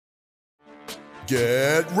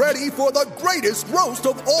Get ready for the greatest roast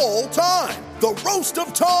of all time, the Roast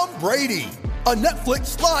of Tom Brady, a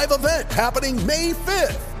Netflix live event happening May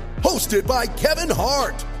 5th. Hosted by Kevin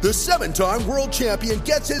Hart, the 7-time world champion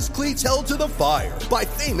gets his cleats held to the fire by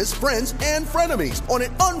famous friends and frenemies on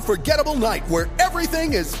an unforgettable night where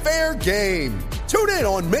everything is fair game. Tune in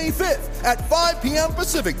on May 5th at 5 p.m.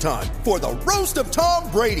 Pacific time for the Roast of Tom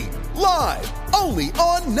Brady, live only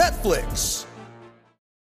on Netflix.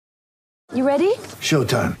 You ready?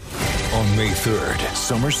 Showtime. On May 3rd,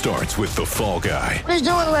 summer starts with The Fall Guy. What are you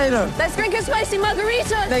doing later? Let's drink a spicy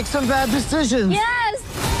margarita. Make some bad decisions.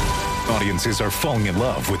 Yes! Audiences are falling in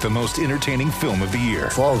love with the most entertaining film of the year.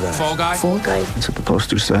 Fall Guy. Fall Guy? Fall guy. That's what the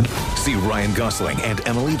poster said. See Ryan Gosling and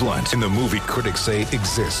Emily Blunt in the movie critics say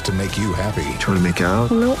exists to make you happy. Trying to make it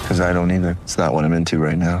out? Nope. Because I don't either. It's not what I'm into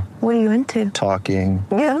right now. What are you into? Talking.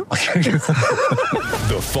 Yeah.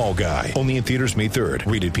 The Fall Guy. Only in theaters May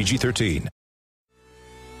 3rd. Rated PG-13.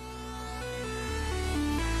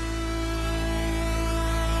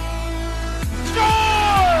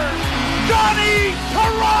 Johnny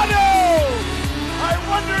Toronto! I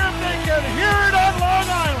wonder if they can hear it on Long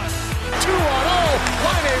Island. 2-0,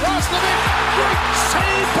 Riley Roslovic, great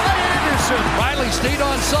save by Anderson. Riley stayed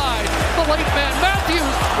on side. The late man Matthews,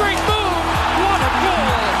 great move. What a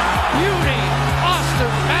goal! Beauty,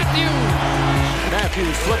 Austin Matthews.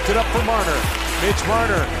 Matthews flipped it up for Marner. Mitch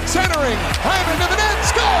Marner centering, Hyman to the net,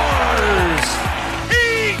 scores!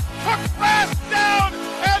 He took fast down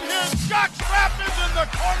and his shot trapped into the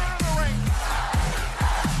corner of the ring.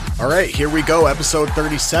 All right, here we go. Episode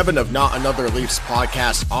 37 of Not Another Leafs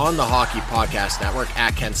podcast on the Hockey Podcast Network.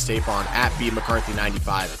 At Ken Stapon, at B McCarthy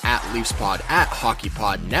 95, at LeafsPod, at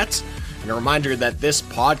HockeyPodNet. And a reminder that this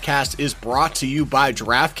podcast is brought to you by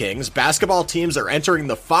DraftKings. Basketball teams are entering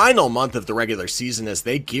the final month of the regular season as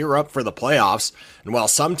they gear up for the playoffs. And while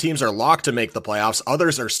some teams are locked to make the playoffs,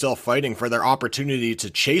 others are still fighting for their opportunity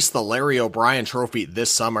to chase the Larry O'Brien Trophy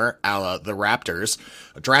this summer, a la the Raptors.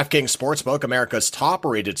 DraftKings Sportsbook, America's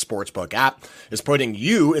top-rated sportsbook app, is putting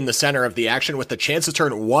you in the center of the action with the chance to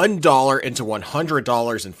turn $1 into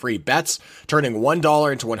 $100 in free bets. Turning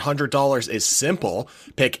 $1 into $100 is simple.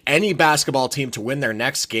 Pick any basketball team to win their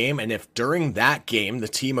next game, and if during that game the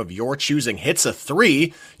team of your choosing hits a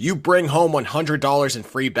 3, you bring home $100 in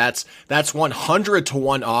free bets. That's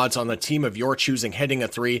 100-to-1 odds on the team of your choosing hitting a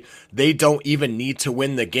 3. They don't even need to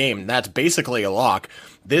win the game. That's basically a lock.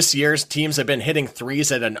 This year's teams have been hitting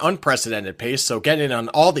threes at an unprecedented pace, so get in on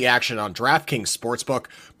all the action on DraftKings Sportsbook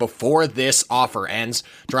before this offer ends.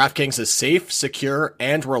 DraftKings is safe, secure,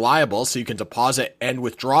 and reliable, so you can deposit and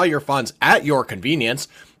withdraw your funds at your convenience.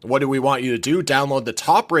 What do we want you to do? Download the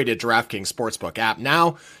top-rated DraftKings Sportsbook app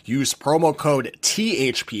now. Use promo code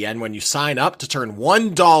THPN when you sign up to turn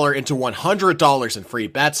 $1 into $100 in free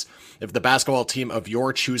bets if the basketball team of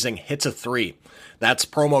your choosing hits a 3. That's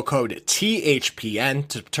promo code THPN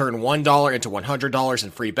to turn $1 into $100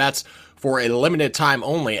 in free bets for a limited time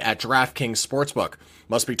only at DraftKings Sportsbook.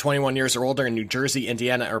 Must be 21 years or older in New Jersey,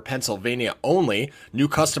 Indiana, or Pennsylvania only. New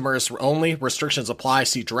customers only. Restrictions apply.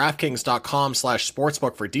 See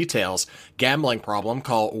DraftKings.com/sportsbook for details. Gambling problem?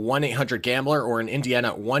 Call 1-800-GAMBLER or in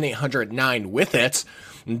Indiana 1-800-9-WITH-IT.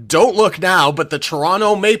 Don't look now, but the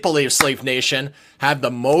Toronto Maple Leafs, Leaf Nation, have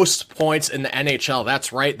the most points in the NHL.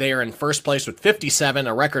 That's right. They are in first place with 57,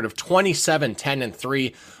 a record of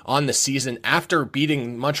 27-10-3 on the season after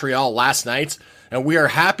beating Montreal last night. And we are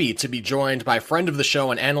happy to be joined by friend of the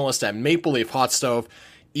show and analyst at Maple Leaf Hot Stove,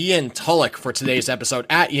 Ian Tulloch, for today's episode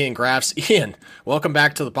at Ian Graffs. Ian, welcome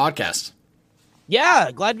back to the podcast.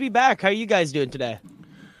 Yeah, glad to be back. How are you guys doing today?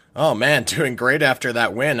 Oh, man, doing great after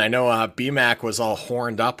that win. I know BMAC was all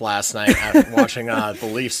horned up last night after watching the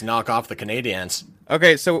Leafs knock off the Canadiens.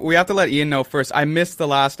 Okay, so we have to let Ian know first. I missed the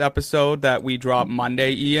last episode that we dropped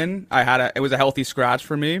Monday, Ian. It was a healthy scratch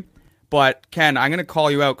for me. But, Ken, I'm going to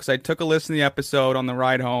call you out because I took a listen to the episode on the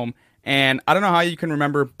ride home, and I don't know how you can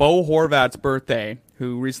remember Bo Horvat's birthday,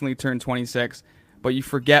 who recently turned 26, but you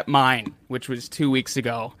forget mine, which was 2 weeks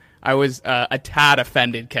ago. I was a tad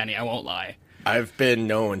offended, Kenny, I won't lie. I've been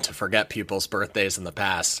known to forget people's birthdays in the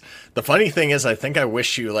past. The funny thing is, I think I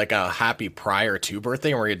wish you like a happy prior to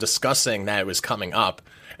birthday, where you're discussing that it was coming up,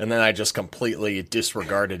 and then I just completely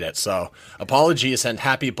disregarded it. So apologies and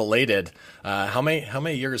happy belated. How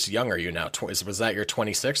many years young are you now? Was that your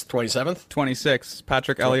 26th, 27th? 26,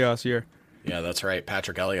 Patrick Elias year. Yeah, that's right,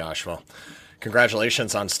 Patrick Elias. Well,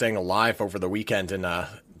 congratulations on staying alive over the weekend. And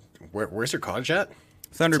where's your college at?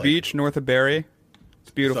 Thunder Beach, north of Barrie.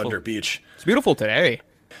 It's beautiful. Thunder Beach. It's beautiful today.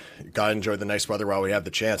 Gotta enjoy the nice weather while we have the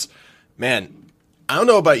chance. Man, I don't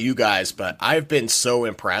know about you guys, but I've been so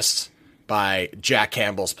impressed by Jack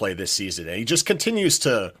Campbell's play this season. And he just continues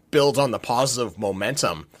to build on the positive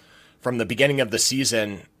momentum from the beginning of the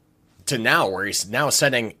season to now, where he's now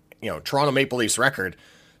setting, Toronto Maple Leafs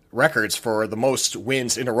records for the most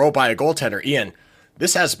wins in a row by a goaltender. Ian,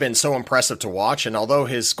 this has been so impressive to watch, and although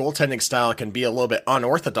his goaltending style can be a little bit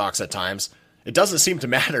unorthodox at times, it doesn't seem to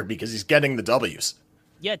matter because he's getting the W's.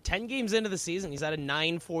 Yeah, 10 games into the season, he's at a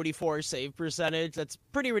 .944 save percentage. That's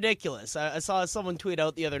pretty ridiculous. I saw someone tweet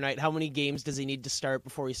out the other night, how many games does he need to start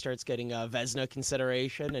before he starts getting Vezina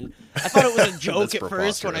consideration? And I thought it was a joke at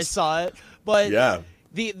first when I saw it. But yeah.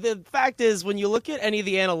 The fact is, when you look at any of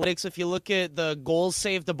the analytics, if you look at the goals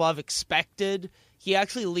saved above expected, he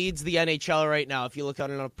actually leads the NHL right now if you look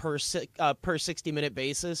at it on a per 60-minute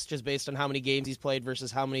basis, just based on how many games he's played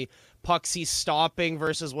versus how many pucks he's stopping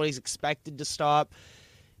versus what he's expected to stop.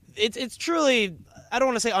 It's truly, I don't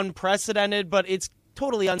want to say unprecedented, but it's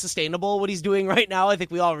totally unsustainable what he's doing right now. I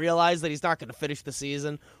think we all realize that he's not going to finish the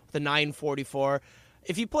season with a .944.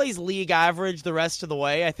 If he plays league average the rest of the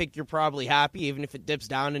way, I think you're probably happy, even if it dips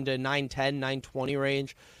down into .910, .920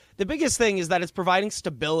 range. The biggest thing is that it's providing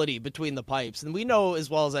stability between the pipes. And we know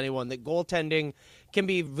as well as anyone that goaltending can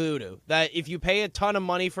be voodoo. That if you pay a ton of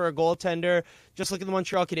money for a goaltender, just look at the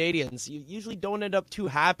Montreal Canadiens, you usually don't end up too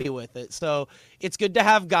happy with it. So it's good to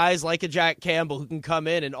have guys like a Jack Campbell who can come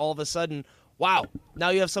in and all of a sudden, wow, now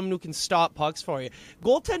you have someone who can stop pucks for you.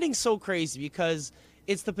 Goaltending's so crazy because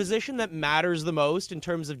it's the position that matters the most in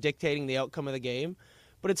terms of dictating the outcome of the game.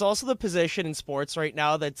 But it's also the position in sports right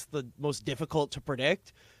now that's the most difficult to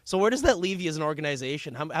predict. So where does that leave you as an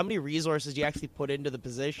organization? How many resources do you actually put into the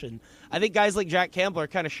position? I think guys like Jack Campbell are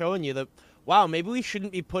kind of showing you that, wow, maybe we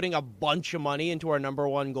shouldn't be putting a bunch of money into our number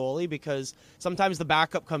one goalie because sometimes the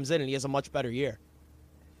backup comes in and he has a much better year.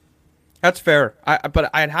 That's fair. But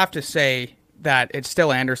I'd have to say that it's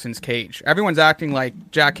still Anderson's cage. Everyone's acting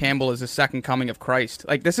like Jack Campbell is the second coming of Christ.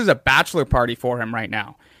 Like, this is a bachelor party for him right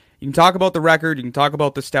now. You can talk about the record. You can talk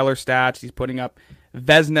about the stellar stats. He's putting up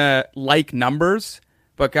Vezina-like numbers.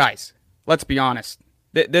 But guys, let's be honest.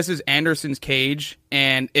 This is Anderson's cage,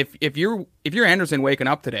 and if you're Anderson waking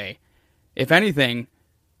up today, if anything,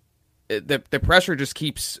 the pressure just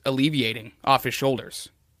keeps alleviating off his shoulders.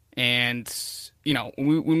 And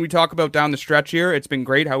when we talk about down the stretch here, it's been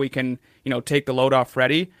great how we can take the load off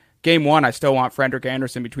Freddie. Game 1, I still want Frederik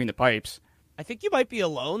Andersen between the pipes. I think you might be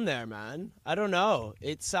alone there, man. I don't know.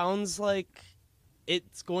 It sounds like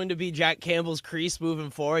it's going to be Jack Campbell's crease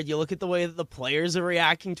moving forward. You look at the way that the players are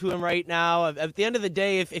reacting to him right now. At the end of the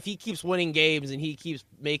day, if he keeps winning games and he keeps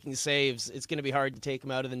making saves, it's going to be hard to take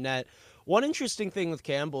him out of the net. One interesting thing with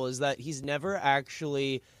Campbell is that he's never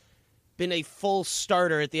actually been a full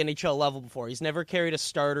starter at the NHL level before. He's never carried a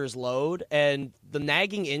starter's load, and the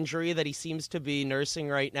nagging injury that he seems to be nursing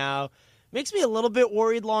right now makes me a little bit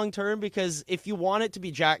worried long-term, because if you want it to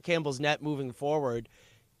be Jack Campbell's net moving forward,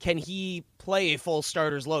 can he play a full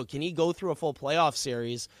starter's load? Can he go through a full playoff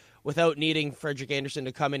series without needing Frederik Andersen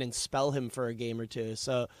to come in and spell him for a game or two?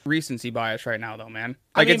 So recency bias right now, though, man.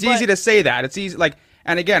 It's easy to say that. It's easy.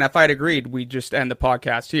 And again, if I'd agreed, we'd just end the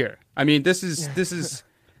podcast here. I mean, this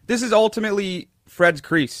is ultimately Fred's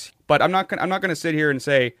crease. But I'm not gonna sit here and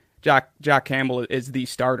say Jack Campbell is the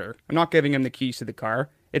starter. I'm not giving him the keys to the car.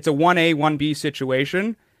 It's a 1A, 1B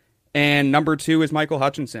situation, and number 2 is Michael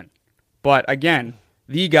Hutchinson. But again,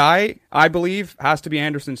 the guy, I believe, has to be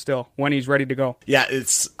Anderson still when he's ready to go. Yeah,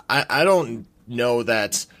 I don't know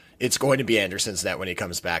that it's going to be Anderson's net when he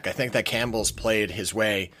comes back. I think that Campbell's played his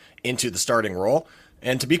way into the starting role.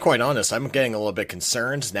 And to be quite honest, I'm getting a little bit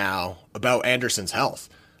concerned now about Anderson's health.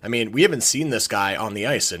 I mean, we haven't seen this guy on the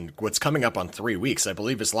ice in what's coming up on 3 weeks. I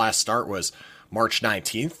believe his last start was March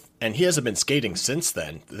 19th, and he hasn't been skating since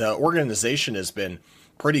then. The organization has been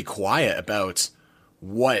pretty quiet about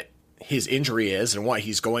what his injury is and what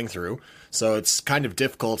he's going through. So it's kind of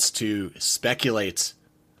difficult to speculate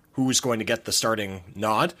who's going to get the starting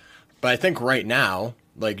nod. But I think right now,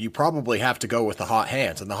 you probably have to go with the hot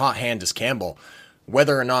hand, and the hot hand is Campbell.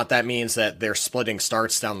 Whether or not that means that they're splitting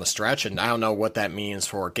starts down the stretch, and I don't know what that means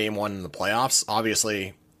for Game 1 in the playoffs.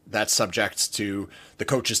 Obviously, that's subject to the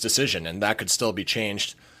coach's decision, and that could still be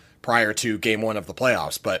changed prior to Game 1 of the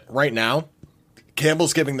playoffs. But right now,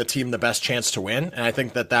 Campbell's giving the team the best chance to win, and I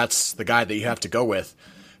think that that's the guy that you have to go with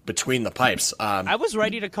between the pipes. I was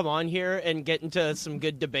ready to come on here and get into some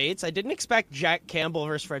good debates. I didn't expect Jack Campbell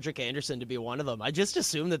versus Frederik Andersen to be one of them. I just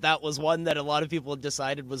assumed that was one that a lot of people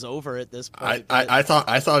decided was over at this point. I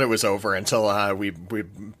thought it was over until we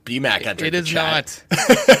BMAC entered it the is chat. Not.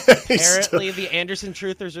 Apparently, the Anderson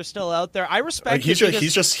truthers are still out there. I respect.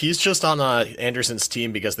 He's just on Anderson's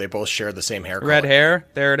team because they both share the same hair color. Red hair.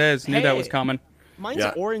 There it is. Knew that was coming. Mine's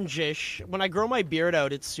orangish. When I grow my beard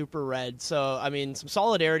out, it's super red. So, I mean, some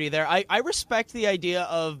solidarity there. I respect the idea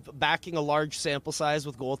of backing a large sample size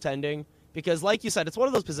with goaltending because, like you said, it's one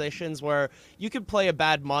of those positions where you could play a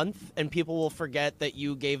bad month and people will forget that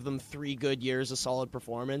you gave them 3 good years of solid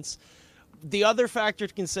performance. The other factor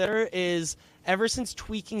to consider is ever since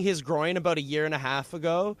tweaking his groin about 1.5 years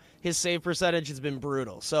ago, his save percentage has been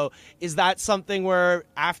brutal. So is that something where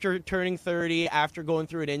after turning 30, after going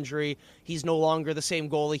through an injury, he's no longer the same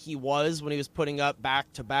goalie he was when he was putting up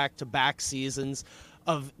back-to-back-to-back seasons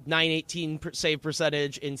of 918 save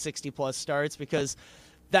percentage in 60-plus starts? Because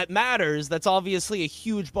that matters. That's obviously a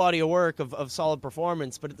huge body of work of solid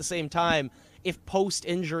performance. But at the same time, if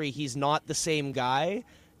post-injury he's not the same guy,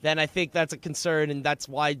 then I think that's a concern, and that's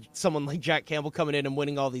why someone like Jack Campbell coming in and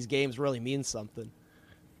winning all these games really means something.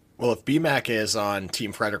 Well, if BMAC is on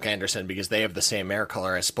Team Frederik Andersen because they have the same hair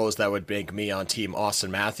color, I suppose that would make me on Team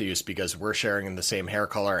Austin Matthews because we're sharing the same hair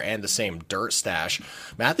color and the same dirt stash.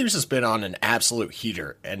 Matthews has been on an absolute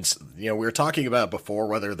heater, and we were talking about before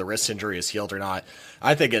whether the wrist injury is healed or not.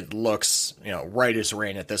 I think it looks right as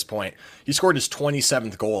rain at this point. He scored his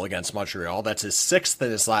 27th goal against Montreal. That's his sixth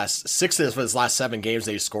of his last 7 games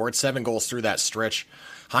that he scored. 7 goals through that stretch.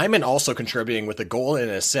 Hyman also contributing with a goal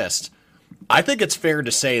and an assist. I think it's fair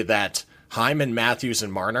to say that Hyman, Matthews,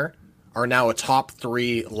 and Marner are now a top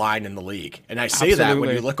 3 line in the league. And I say that when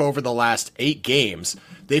you look over the last 8 games,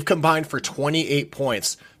 they've combined for 28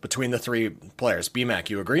 points between the 3 players. BMAC,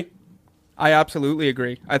 you agree? I absolutely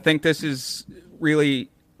agree. I think this is really,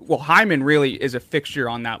 Hyman really is a fixture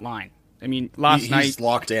on that line. I mean, last night he's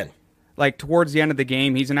locked in. Like towards the end of the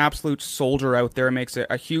game, he's an absolute soldier out there, makes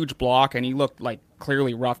a huge block, and he looked like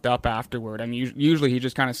clearly roughed up afterward. I mean, usually he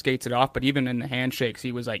just kind of skates it off, but even in the handshakes,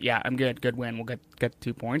 he was like, yeah, I'm good win, we'll get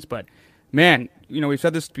 2 points. But man, we've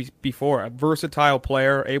said this before, a versatile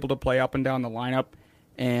player, able to play up and down the lineup,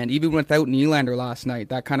 and even without Nylander last night,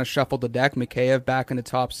 that kind of shuffled the deck. Mikheyev back in the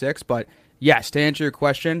top 6, but yes, to answer your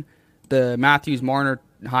question, the Matthews, Marner,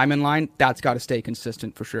 Hyman line, that's got to stay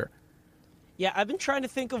consistent for sure. Yeah, I've been trying to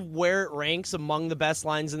think of where it ranks among the best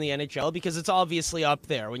lines in the NHL because it's obviously up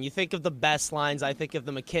there. When you think of the best lines, I think of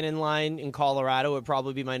the McKinnon line in Colorado would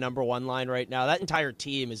probably be my number 1 line right now. That entire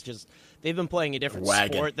team is just, they've been playing a different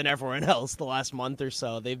sport than everyone else the last month or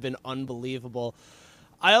so. They've been unbelievable.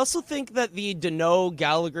 I also think that the Danault,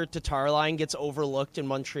 Gallagher, Tatar line gets overlooked in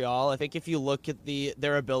Montreal. I think if you look at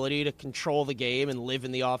their ability to control the game and live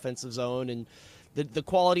in the offensive zone and the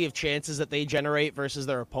quality of chances that they generate versus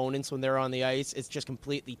their opponents when they're on the ice, it's just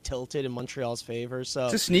completely tilted in Montreal's favor. So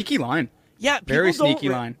it's a sneaky line. Yeah, very sneaky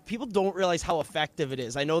line. People don't realize how effective it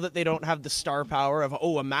is. I know that they don't have the star power of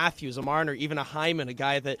a Matthews, a Marner, even a Hyman, a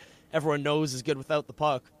guy that everyone knows is good without the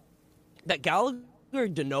puck. That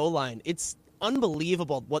Gallagher-Danault line, it's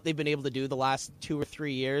unbelievable what they've been able to do the last 2 or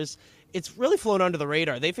 3 years. It's really flown under the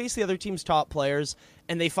radar. They face the other team's top players,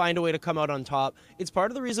 and they find a way to come out on top. It's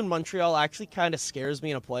part of the reason Montreal actually kind of scares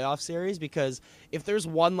me in a playoff series, because if there's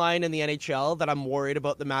one line in the NHL that I'm worried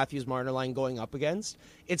about the Matthews-Marner line going up against,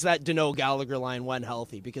 it's that Danault-Gallagher line when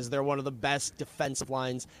healthy, because they're one of the best defensive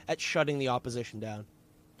lines at shutting the opposition down.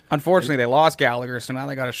 Unfortunately, they lost Gallagher, so now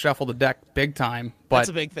they got to shuffle the deck big time. But that's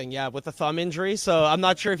a big thing, yeah, with the thumb injury. So I'm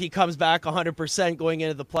not sure if he comes back 100% going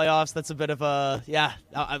into the playoffs. That's a bit of a,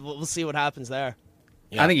 we'll see what happens there.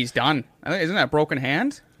 Yeah. I think he's done. Isn't that a broken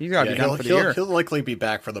hand? He's got to be done for the year. He'll likely be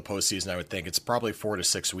back for the postseason, I would think. It's probably 4 to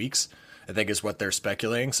 6 weeks, I think, is what they're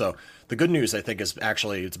speculating. So the good news, I think, is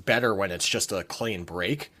actually it's better when it's just a clean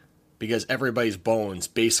break, because everybody's bones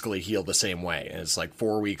basically heal the same way. And it's like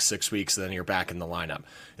 4 weeks, 6 weeks, and then you're back in the lineup.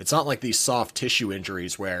 It's not like these soft tissue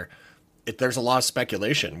injuries where there's a lot of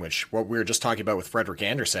speculation, which what we were just talking about with Frederik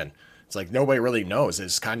Andersen. It's like nobody really knows.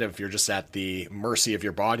 It's kind of, you're just at the mercy of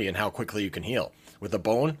your body and how quickly you can heal. With a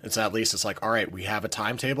bone, it's at least it's like, all right, we have a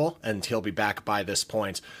timetable and he'll be back by this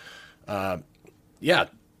point. Another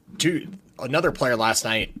player last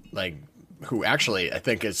night, like, who actually I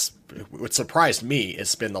think is what surprised me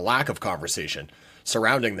has been the lack of conversation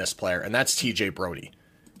surrounding this player, and that's TJ Brodie.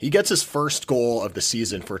 He gets his first goal of the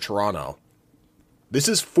season for Toronto. This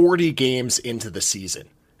is 40 games into the season,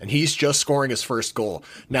 and he's just scoring his first goal.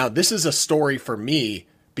 Now, this is a story for me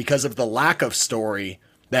because of the lack of story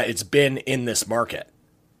that it's been in this market.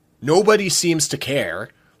 Nobody seems to care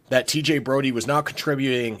that TJ Brodie was not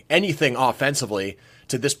contributing anything offensively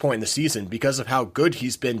to this point in the season because of how good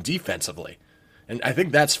he's been defensively. And I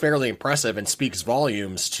think that's fairly impressive and speaks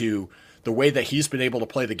volumes to the way that he's been able to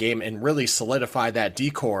play the game and really solidify that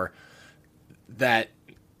decor that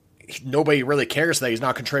nobody really cares that he's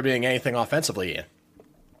not contributing anything offensively in.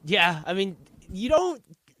 Yeah, I mean,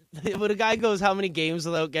 when a guy goes how many games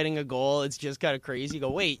without getting a goal, it's just kind of crazy. You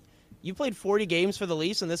go, wait, you played 40 games for the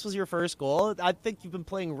Leafs and this was your first goal? I think you've been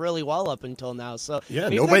playing really well up until now. So yeah,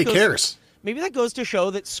 nobody cares. Maybe that goes to show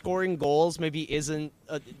that scoring goals maybe isn't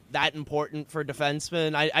that important for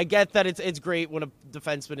defensemen. I get that it's great when a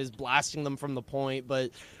defenseman is blasting them from the point, but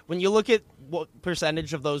when you look at what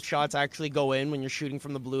percentage of those shots actually go in when you're shooting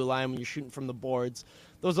from the blue line, when you're shooting from the boards,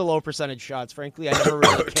 those are low percentage shots. Frankly, I never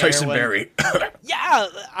really care. Tyson Barrie. Yeah,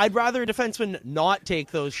 I'd rather a defenseman not take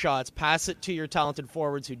those shots, pass it to your talented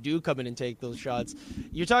forwards who do come in and take those shots.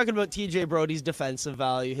 You're talking about TJ Brodie's defensive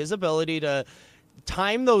value, his ability to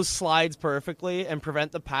time those slides perfectly and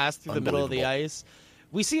prevent the pass through the middle of the ice.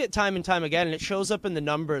 We see it time and time again, and it shows up in the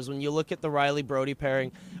numbers when you look at the Riley-Brodie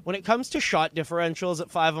pairing. When it comes to shot differentials at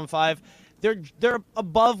 5-on-5, they're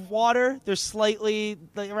above water. They're slightly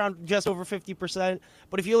around just over 50%.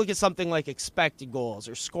 But if you look at something like expected goals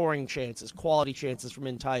or scoring chances, quality chances from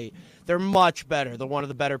in tight, they're much better. They're one of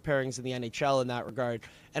the better pairings in the NHL in that regard.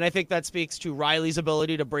 And I think that speaks to Riley's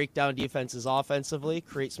ability to break down defenses offensively,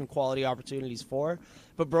 create some quality opportunities for.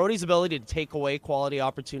 But Brodie's ability to take away quality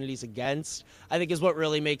opportunities against, I think, is what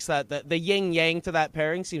really makes that the yin-yang to that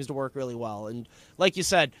pairing seems to work really well. And like you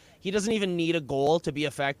said, he doesn't even need a goal to be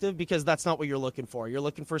effective because that's not what you're looking for. You're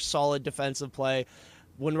looking for solid defensive play.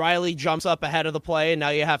 When Riley jumps up ahead of the play and now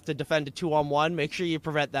you have to defend a 2-on-1, make sure you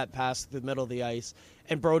prevent that pass through the middle of the ice.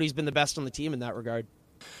 And Brodie's been the best on the team in that regard.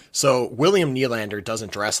 So William Nylander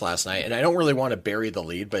doesn't dress last night, and I don't really want to bury the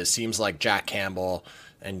lead, but it seems like Jack Campbell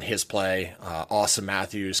and his play, Austin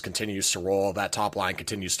Matthews continues to roll. That top line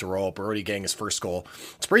continues to roll. Brodie getting his first goal.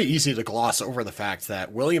 It's pretty easy to gloss over the fact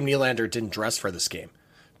that William Nylander didn't dress for this game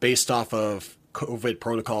based off of COVID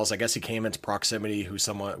protocols. I guess he came into proximity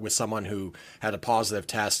with someone who had a positive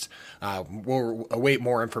test. We'll await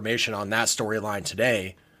more information on that storyline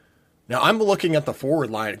today. Now, I'm looking at the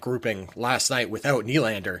forward line grouping last night without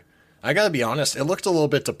Nylander. I got to be honest, it looked a little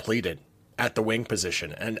bit depleted at the wing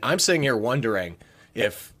position. And I'm sitting here wondering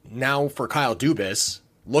if now for Kyle Dubas,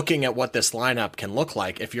 looking at what this lineup can look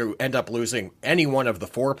like, if you end up losing any one of the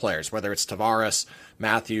four players, whether it's Tavares,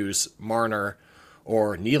 Matthews, Marner,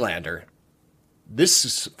 or Nylander,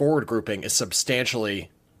 this forward grouping is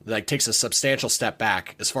takes a substantial step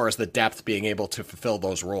back as far as the depth being able to fulfill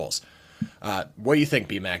those roles. What do you think,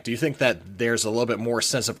 BMAC? Do you think that there's a little bit more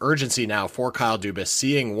sense of urgency now for Kyle Dubas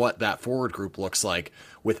seeing what that forward group looks like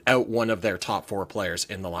without one of their top four players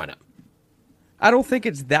in the lineup? I don't think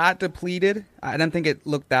it's that depleted. I don't think it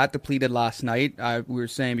looked that depleted last night. We were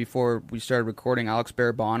saying before we started recording, Alex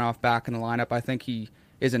Barabanov back in the lineup. I think he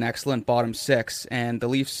is an excellent bottom six, and the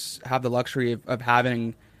Leafs have the luxury of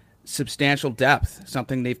having substantial depth,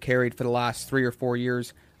 something they've carried for the last 3 or 4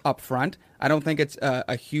 years up front. I don't think it's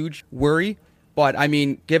a huge worry, but I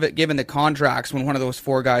mean, given the contracts, when one of those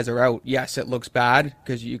four guys are out, yes, it looks bad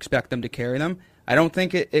because you expect them to carry them. I don't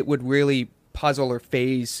think it would really puzzle or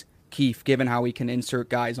phase Keefe, given how he can insert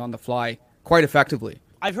guys on the fly quite effectively.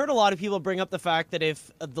 I've heard a lot of people bring up the fact that if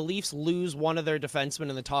the Leafs lose one of their defensemen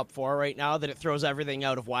in the top four right now, that it throws everything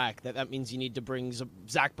out of whack. That means you need to bring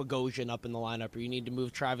Zach Bogosian up in the lineup, or you need to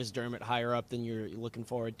move Travis Dermott higher up than you're looking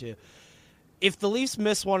forward to. If the Leafs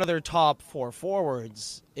miss one of their top four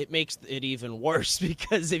forwards, it makes it even worse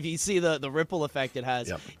because if you see the ripple effect it has.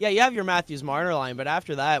 Yep. Yeah, you have your Matthews-Marner line, but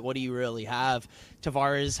after that, what do you really have?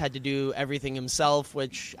 Tavares had to do everything himself,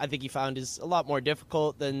 which I think he found is a lot more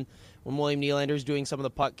difficult than when William Nylander's doing some of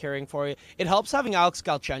the puck carrying for you. It helps having Alex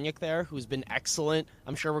Galchenyuk there, who's been excellent.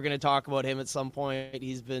 I'm sure we're going to talk about him at some point.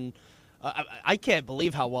 He's been... I can't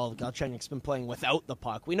believe how well Galchenyuk's been playing without the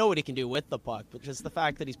puck. We know what he can do with the puck, but just the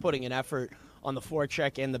fact that he's putting an effort on the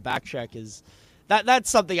forecheck and the backcheck is...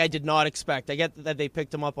 That's something I did not expect. I get that they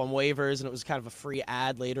picked him up on waivers and it was kind of a free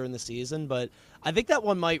ad later in the season, but I think that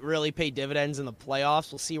one might really pay dividends in the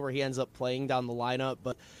playoffs. We'll see where he ends up playing down the lineup.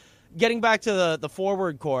 But getting back to the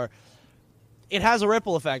forward core, it has a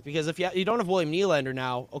ripple effect because if you don't have William Nylander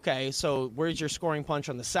now, okay, so where's your scoring punch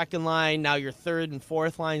on the second line? Now your third and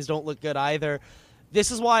fourth lines don't look good either.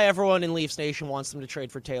 This is why everyone in Leafs Nation wants them to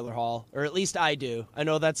trade for Taylor Hall, or at least I do. I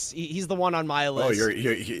know he's the one on my list.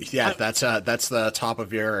 Oh, that's the top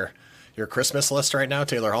of your Christmas list right now,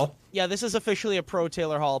 Taylor Hall. Yeah, this is officially a pro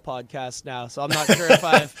Taylor Hall podcast now, so I'm not sure if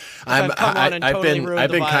I've come on and totally ruined the vibe.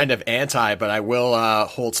 I've been kind of anti, but I will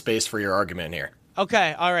hold space for your argument here.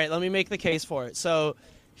 Okay, all right, let me make the case for it. So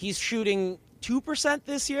he's shooting 2%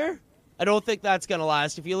 this year. I don't think that's going to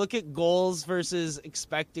last. If you look at goals versus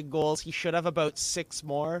expected goals, he should have about 6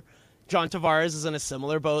 more. John Tavares is in a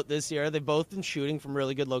similar boat this year. They've both been shooting from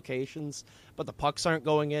really good locations, but the pucks aren't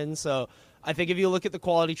going in. So I think if you look at the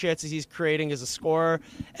quality chances he's creating as a scorer,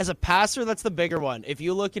 as a passer, that's the bigger one. If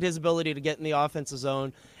you look at his ability to get in the offensive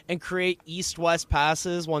zone and create east-west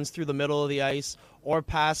passes, ones through the middle of the ice, or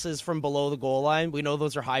passes from below the goal line, we know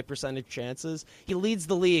those are high percentage chances. He leads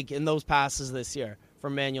the league in those passes this year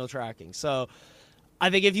from manual tracking. So I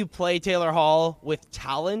think if you play Taylor Hall with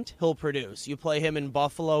talent, he'll produce. You play him in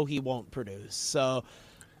Buffalo, he won't produce. So,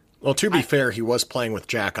 well, to be fair, he was playing with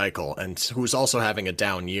Jack Eichel, and who's also having a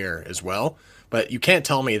down year as well. But you can't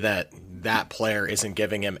tell me that that player isn't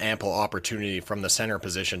giving him ample opportunity from the center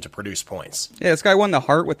position to produce points. Yeah, this guy won the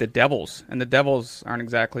Hart with the Devils, and the Devils aren't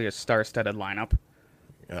exactly a star-studded lineup.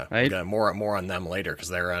 Yeah, right? We got more on them later because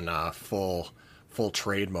they're in full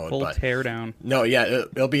trade mode. Full but tear down. No, yeah,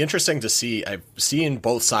 it'll be interesting to see. I've seen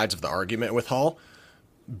both sides of the argument with Hall.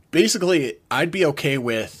 Basically, I'd be okay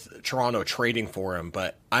with Toronto trading for him,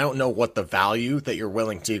 but I don't know what the value that you're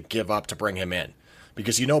willing to give up to bring him in.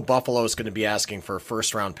 Because you know Buffalo is going to be asking for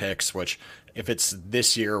first-round picks, which if it's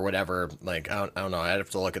this year or whatever, like I don't know, I'd have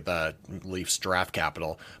to look at the Leafs draft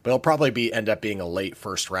capital. But it'll probably end up being a late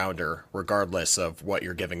first-rounder regardless of what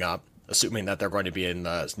you're giving up, assuming that they're going to be in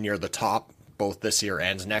near the top both this year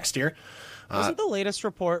and next year. Wasn't the latest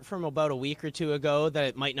report from about a week or two ago that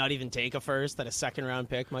it might not even take a first, that a second-round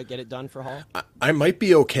pick might get it done for Hall? I might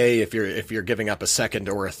be okay if you're giving up a second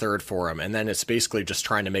or a third for him, and then it's basically just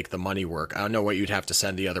trying to make the money work. I don't know what you'd have to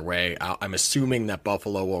send the other way. I'm assuming that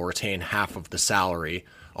Buffalo will retain half of the salary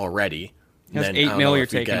already. That's $8 million you're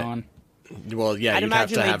taking on. Well, yeah, I'd you'd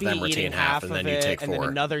have to have them be retain eating half, and then you take and $4. then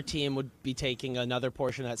another team would be taking another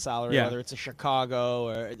portion of that salary, Yeah. whether it's a Chicago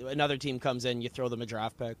or another team comes in, you throw them a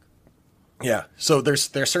draft pick. Yeah, so there's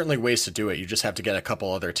certainly ways to do it. You just have to get a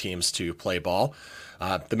couple other teams to play ball.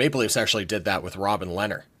 The Maple Leafs actually did that with Robin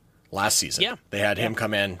Lehner last season. Yeah. They had him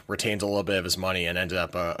come in, retained a little bit of his money, and ended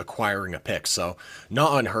up acquiring a pick. So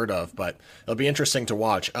not unheard of, but it'll be interesting to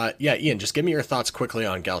watch. Yeah, Ian, just give me your thoughts quickly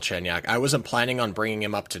on Galchenyuk. I wasn't planning on bringing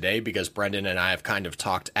him up today because Brendan and I have kind of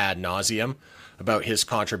talked ad nauseum about his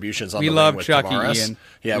contributions on the wing with Chucky, Tavares. Ian.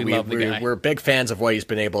 Yeah, we love the guy. we're big fans of what he's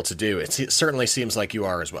been able to do. It certainly seems like you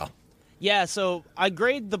are as well. Yeah, so I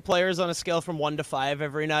grade the players on a scale from 1 to 5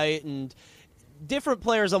 every night, and different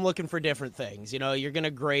players, I'm looking for different things. You know, you're going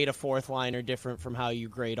to grade a fourth liner different from how you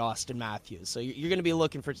grade Austin Matthews. So you're going to be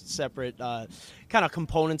looking for separate kind of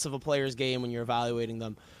components of a player's game when you're evaluating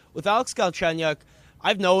them. With Alex Galchenyuk,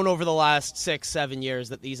 I've known over the last 6-7 years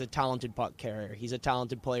that he's a talented puck carrier. He's a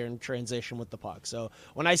talented player in transition with the puck. So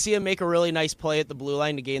when I see him make a really nice play at the blue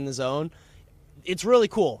line to gain the zone, it's really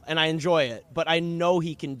cool, and I enjoy it, but I know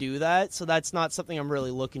he can do that, so that's not something I'm really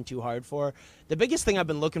looking too hard for. The biggest thing I've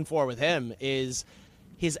been looking for with him is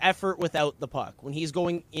his effort without the puck. When he's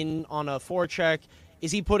going in on a forecheck,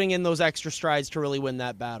 is he putting in those extra strides to really win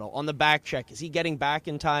that battle? On the back check, is he getting back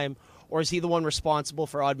in time, or is he the one responsible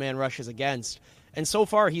for odd man rushes against? And so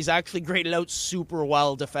far, he's actually graded out super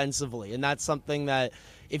well defensively, and that's something that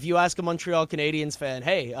if you ask a Montreal Canadiens fan,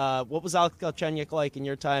 hey, what was Alex Galchenyuk like in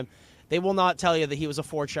your time? They will not tell you that he was a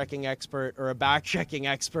forechecking expert or a back-checking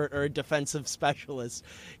expert or a defensive specialist.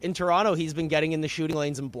 In Toronto, he's been getting in the shooting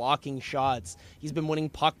lanes and blocking shots. He's been winning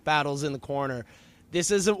puck battles in the corner. This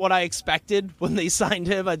isn't what I expected when they signed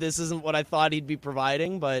him. This isn't what I thought he'd be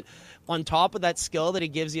providing. But on top of that skill that he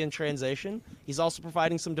gives you in transition, he's also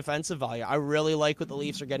providing some defensive value. I really like what the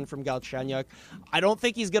Leafs are getting from Galchenyuk. I don't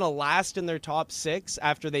think he's going to last in their top 6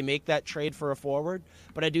 after they make that trade for a forward.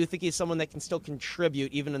 But I do think he's someone that can still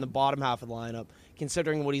contribute even in the bottom half of the lineup,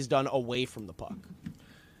 considering what he's done away from the puck.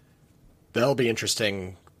 That'll be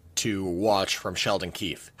interesting to watch from Sheldon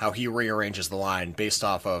Keefe, how he rearranges the line based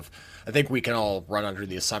off of, I think we can all run under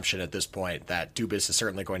the assumption at this point that Dubas is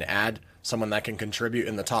certainly going to add someone that can contribute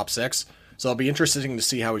in the top 6. So it'll be interesting to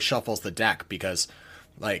see how he shuffles the deck because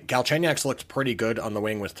like Galchenyuk's looked pretty good on the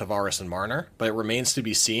wing with Tavares and Marner, but it remains to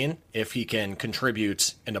be seen if he can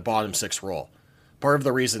contribute in a bottom 6 role. Part of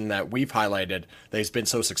the reason that we've highlighted that he's been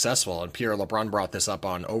so successful, and Pierre LeBrun brought this up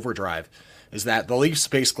on Overdrive, is that the Leafs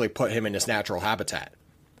basically put him in his natural habitat,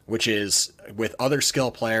 which is with other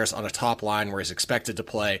skill players on a top line where he's expected to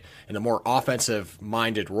play in a more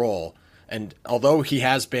offensive-minded role. And although he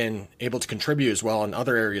has been able to contribute as well in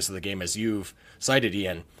other areas of the game, as you've cited,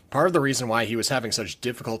 Ian, part of the reason why he was having such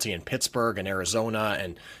difficulty in Pittsburgh and Arizona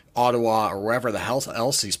and Ottawa or wherever the hell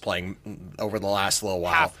else he's playing over the last little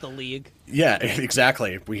while. Half the league. Yeah,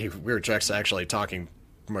 exactly. We were just actually talking.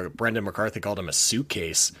 Brendan McCarthy called him a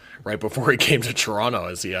suitcase right before he came to Toronto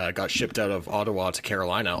as he got shipped out of Ottawa to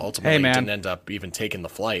Carolina. Ultimately, didn't end up even taking the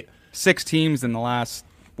flight. 6 teams in the last,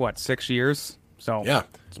 6 years? So yeah,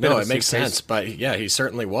 it's a bit of a it makes suitcase. sense. But yeah, he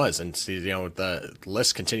certainly was, and the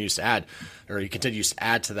list continues to add, or he continues to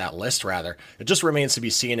add to that list. Rather, it just remains to be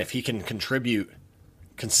seen if he can contribute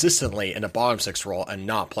consistently in a bottom six role and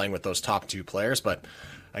not playing with those top two players. But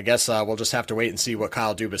I guess we'll just have to wait and see what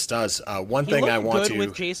Kyle Dubas does. One thing I want to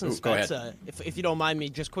with Jason go ahead. Spezza, if you don't mind me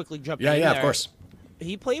just quickly jumping in Yeah, there. of course.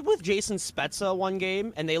 He played with Jason Spezza one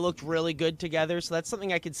game, and they looked really good together. So that's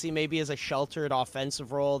something I could see maybe as a sheltered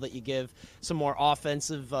offensive role that you give some more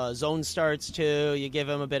offensive zone starts to. You give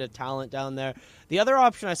him a bit of talent down there. The other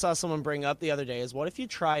option I saw someone bring up the other day is what if you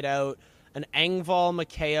tried out an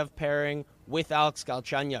Engvall-Mikheyev pairing with Alex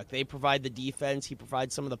Galchenyuk? They provide the defense. He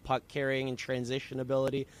provides some of the puck carrying and transition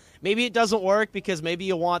ability. Maybe it doesn't work because maybe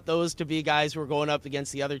you want those to be guys who are going up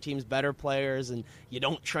against the other team's better players, and you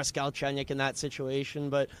don't trust Galchenyuk in that situation.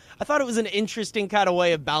 But I thought it was an interesting kind of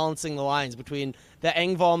way of balancing the lines between the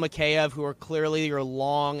Engvall-Mikheyev, who are clearly your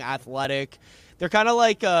long, athletic. They're kind of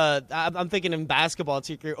like, I'm thinking in basketball, it's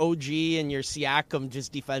like your OG and your Siakam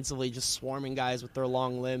just defensively just swarming guys with their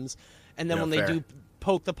long limbs. And then when they do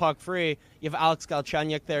poke the puck free, you have Alex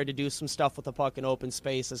Galchenyuk there to do some stuff with the puck in open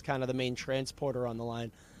space as kind of the main transporter on the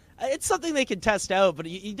line. It's something they could test out, but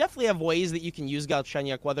you definitely have ways that you can use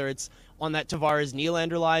Galchenyuk, whether it's on that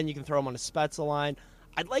Tavares-Nylander line, you can throw him on a Spezza line.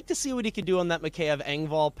 I'd like to see what he could do on that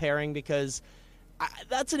Mikheyev-Engvall pairing because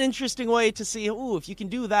that's an interesting way to see, if you can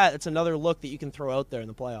do that, it's another look that you can throw out there in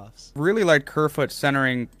the playoffs. Really like Kerfoot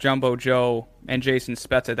centering Jumbo Joe and Jason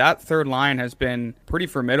Spezza. That third line has been pretty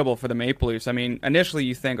formidable for the Maple Leafs. I mean, initially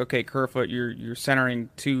you think, okay, Kerfoot, you're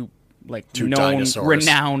centering two known, dinosaurs.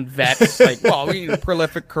 renowned vets,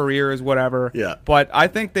 prolific careers, whatever. Yeah. But I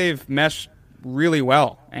think they've meshed really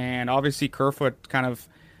well, and obviously Kerfoot kind of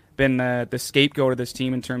been the scapegoat of this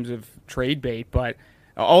team in terms of trade bait. But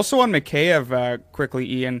also on Mikheyev,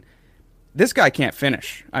 quickly, Ian, this guy can't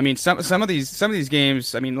finish. I mean, some of these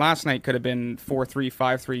games. I mean, last night could have been 4-3,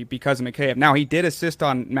 5-3 because of Mikheyev. Now he did assist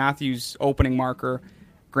on Matthews' opening marker.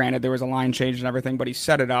 Granted, there was a line change and everything, but he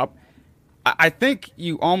set it up. I think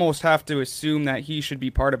you almost have to assume that he should be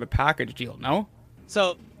part of a package deal, no?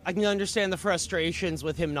 So I can understand the frustrations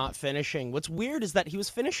with him not finishing. What's weird is that he was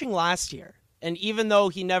finishing last year, and even though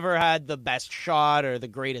he never had the best shot or the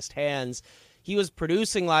greatest hands, he was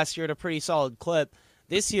producing last year at a pretty solid clip.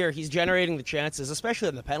 This year, he's generating the chances, especially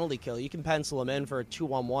on the penalty kill. You can pencil him in for a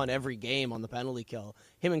 2-on-1 every game on the penalty kill.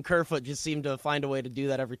 Him and Kerfoot just seem to find a way to do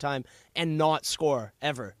that every time and not score,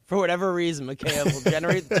 ever. For whatever reason, Mikheyev will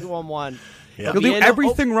generate the 2-on-1. Yeah. He'll do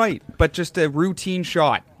everything right, but just a routine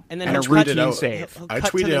shot. And then a routine save. I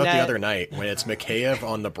tweeted out the other night, when it's Mikheyev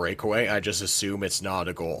on the breakaway, I just assume it's not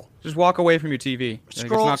a goal. Just walk away from your TV.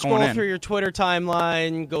 Scroll through your Twitter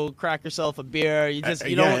timeline, go crack yourself a beer. You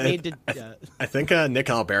don't need to. Yeah. I think Nick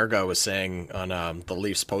Alberga was saying on the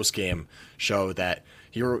Leafs postgame show that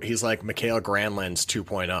he's like Mikael Granlund's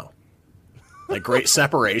 2.0. Like great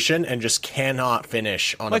separation and just cannot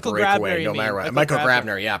finish on Michael a breakaway Grabner, no matter what. Michael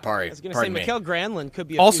Grabner, yeah, pardon me. I was going to say Mikael Granlund could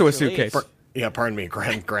be also a suitcase. Yeah, pardon me.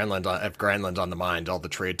 Granlund's on the mind, all the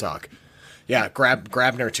trade talk. Yeah,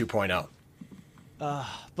 Grabner 2.0.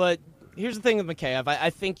 But here's the thing with Mikheyev. I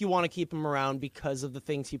think you want to keep him around because of the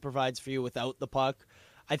things he provides for you without the puck.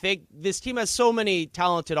 I think this team has so many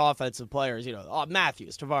talented offensive players.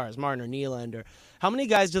 Matthews, Tavares, Marner, Nylander. How many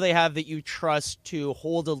guys do they have that you trust to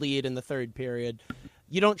hold a lead in the third period?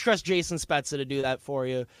 You don't trust Jason Spezza to do that for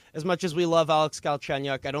you. As much as we love Alex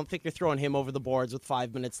Galchenyuk, I don't think you're throwing him over the boards with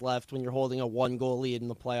 5 minutes left when you're holding a 1-goal lead in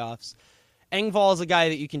the playoffs. Engvall is a guy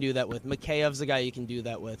that you can do that with. Mikheyev's a guy you can do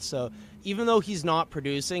that with. So even though he's not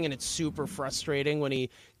producing and it's super frustrating when he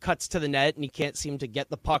cuts to the net and he can't seem to get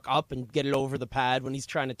the puck up and get it over the pad when he's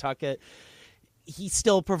trying to tuck it, he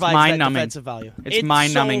still provides that defensive value. It's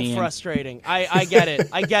mind-numbing, so frustrating. I get it.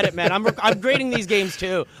 I get it, man. I'm grading these games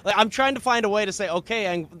too. I'm trying to find a way to say,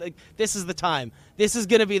 okay, this is the time. This is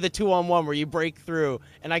going to be the 2-on-1 where you break through,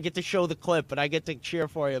 and I get to show the clip, and I get to cheer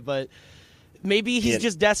for you. But maybe he's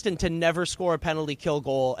just destined to never score a penalty kill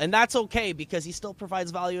goal, and that's okay because he still provides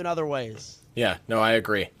value in other ways. Yeah, no, I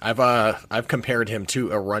agree. I've compared him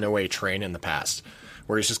to a runaway train in the past,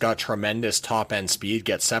 where he's just got tremendous top-end speed,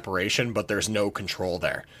 gets separation, but there's no control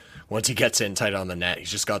there. Once he gets in tight on the net,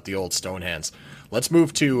 he's just got the old stone hands. Let's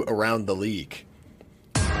move to around the league.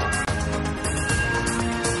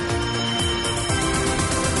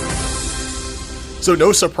 So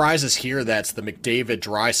no surprises here. That's the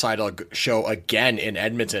McDavid-Draisaitl show again in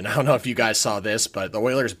Edmonton. I don't know if you guys saw this, but the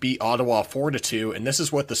Oilers beat Ottawa 4-2, and this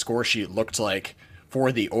is what the score sheet looked like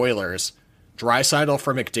for the Oilers. Draisaitl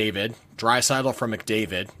from McDavid, Draisaitl from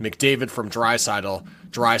McDavid, McDavid from Draisaitl,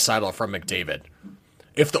 Draisaitl from McDavid.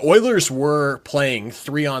 if the Oilers were playing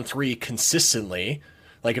 3-on-3 consistently,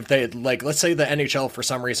 like if they, like, let's say the NHL for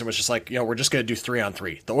some reason was just like, we're just going to do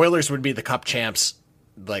 3-on-3. The Oilers would be the Cup champs,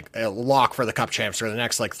 like a lock for the Cup champs for the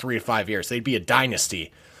next like 3 to 5 years. They'd be a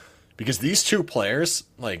dynasty because these two players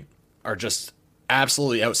like are just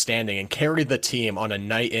absolutely outstanding and carry the team on a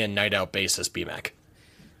night in, night out basis, BMAC.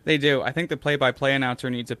 They do. I think the play-by-play announcer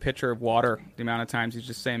needs a pitcher of water. The amount of times he's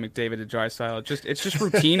just saying McDavid to Draisaitl. It's just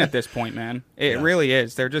routine at this point, man. It really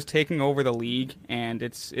is. They're just taking over the league, and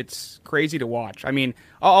it's crazy to watch. I mean,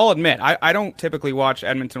 I'll admit, I don't typically watch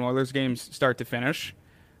Edmonton Oilers games start to finish,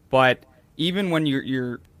 but even when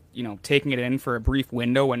you're taking it in for a brief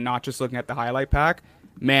window and not just looking at the highlight pack,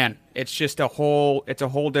 man, it's a whole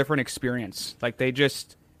different experience. Like they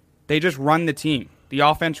just run the team. The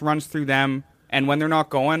offense runs through them. And when they're not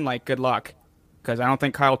going, like, good luck. Because I don't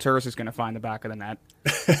think Kyle Turris is going to find the back of the net.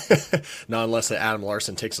 Not unless Adam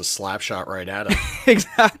Larson takes a slap shot right at him.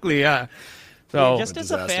 Exactly, yeah. So just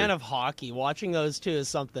as a fan of hockey, watching those two is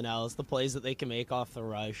something else. The plays that they can make off the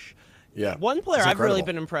rush. Yeah. One player I've really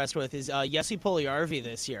been impressed with is Jesse Puljujärvi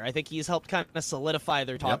this year. I think he's helped kind of solidify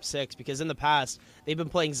their top six because in the past they've been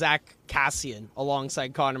playing Zach Kassian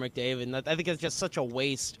alongside Connor McDavid. And I think it's just such a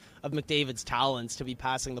waste of McDavid's talents to be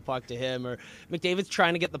passing the puck to him. Or McDavid's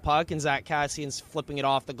trying to get the puck and Zach Kassian's flipping it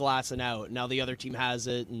off the glass and out. Now the other team has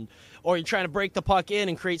it. Or you're trying to break the puck in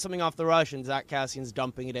and create something off the rush and Zach Kassian's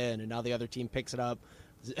dumping it in. And now the other team picks it up.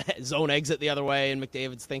 Zone exit the other way and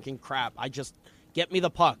McDavid's thinking, crap, get me the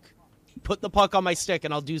puck. Put the puck on my stick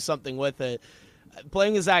and I'll do something with it.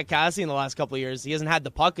 Playing with Zach Kassian the last couple of years, he hasn't had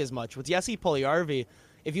the puck as much. With Jesse Puljujärvi,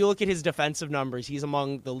 if you look at his defensive numbers, he's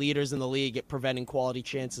among the leaders in the league at preventing quality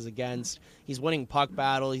chances against. He's winning puck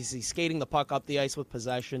battles. He's skating the puck up the ice with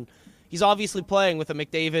possession. He's obviously playing with a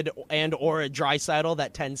McDavid and or a Draisaitl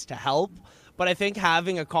that tends to help. But I think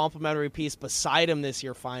having a complementary piece beside him this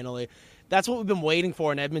year finally, that's what we've been waiting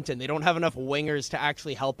for in Edmonton. They don't have enough wingers to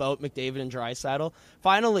actually help out McDavid and Draisaitl.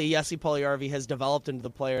 Finally, Jesse Puljujärvi has developed into the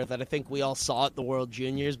player that I think we all saw at the World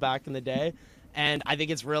Juniors back in the day. And I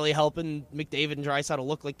think it's really helping McDavid and Draisaitl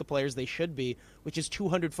look like the players they should be, which is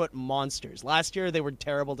 200-foot monsters. Last year, they were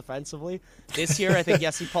terrible defensively. This year, I think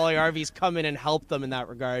Jesse Puljujärvi's come in and helped them in that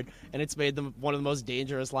regard, and it's made them one of the most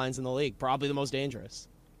dangerous lines in the league, probably the most dangerous.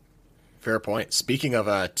 Fair point. Speaking of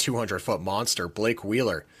a 200-foot monster, Blake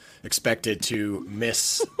Wheeler expected to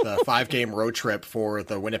miss the 5-game road trip for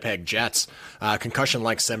the Winnipeg Jets.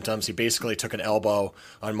 Concussion-like symptoms. He basically took an elbow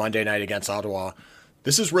on Monday night against Ottawa.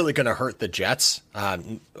 This is really going to hurt the Jets.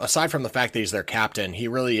 Aside from the fact that he's their captain, he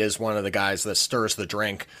really is one of the guys that stirs the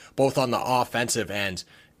drink, both on the offensive end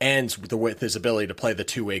and with his ability to play the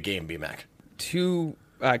two-way game, BMAC. Two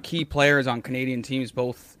key players on Canadian teams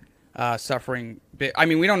both suffering. I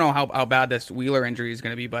mean, we don't know how bad this Wheeler injury is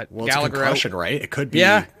going to be, but well, Gallagher it's a concussion, right? It could be.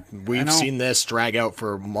 Yeah, we've seen this drag out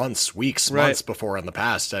for months before in the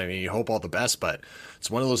past. I mean, you hope all the best, but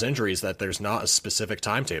it's one of those injuries that there's not a specific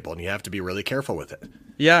timetable, and you have to be really careful with it.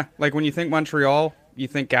 Yeah, like when you think Montreal, you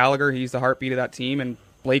think Gallagher, he's the heartbeat of that team, and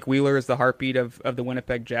Blake Wheeler is the heartbeat of the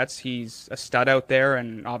Winnipeg Jets. He's a stud out there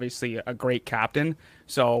and obviously a great captain.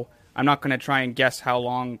 So I'm not going to try and guess how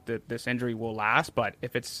long this injury will last, but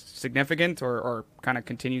if it's significant or kind of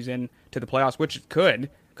continues into the playoffs, which it could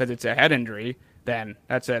because it's a head injury, then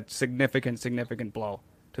that's a significant blow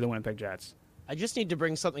to the Winnipeg Jets. I just need to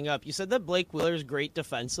bring something up. You said that Blake Wheeler is great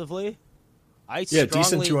defensively. Decent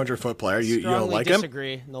 200-foot player. You don't like him? I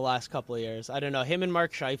disagree in the last couple of years. I don't know. Him and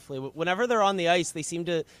Mark Scheifele, whenever they're on the ice, they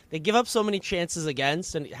give up so many chances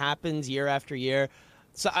against, and it happens year after year.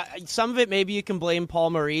 So some of it maybe you can blame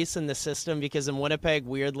Paul Maurice and the system because in Winnipeg,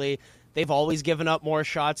 weirdly, they've always given up more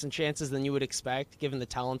shots and chances than you would expect given the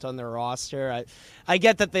talent on their roster. I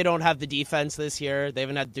get that they don't have the defense this year. They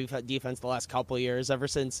haven't had defense the last couple of years. Ever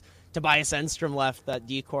since Tobias Enstrom left, that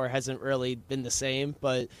D-core hasn't really been the same.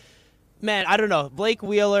 But, man, I don't know. Blake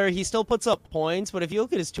Wheeler, he still puts up points, but if you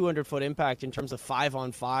look at his 200-foot impact in terms of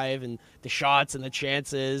 5-on-5 and the shots and the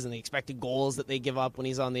chances and the expected goals that they give up when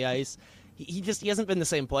he's on the ice, he hasn't been the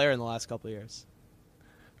same player in the last couple of years.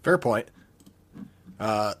 Fair point.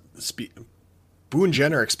 Boone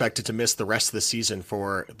Jenner expected to miss the rest of the season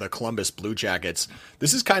for the Columbus Blue Jackets.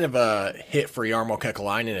 This is kind of a hit for Jarmo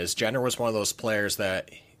Kekalainen, as Jenner was one of those players that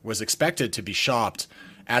was expected to be shopped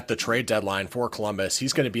at the trade deadline for Columbus.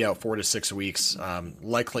 He's going to be out 4 to 6 weeks,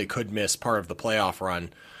 likely could miss part of the playoff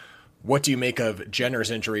run. What do you make of Jenner's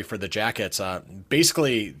injury for the Jackets?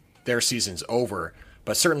 Basically, their season's over.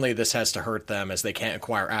 But certainly this has to hurt them as they can't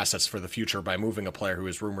acquire assets for the future by moving a player who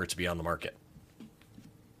is rumored to be on the market.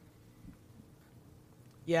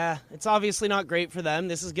 Yeah, it's obviously not great for them.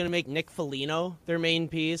 This is going to make Nick Foligno their main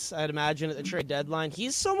piece, I'd imagine, at the trade deadline.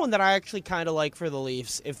 He's someone that I actually kind of like for the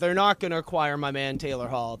Leafs. If they're not going to acquire my man Taylor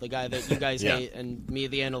Hall, the guy that you guys hate and me,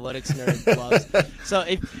 the analytics nerd, loves. So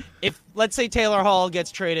if let's say Taylor Hall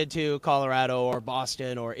gets traded to Colorado or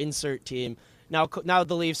Boston or insert team, now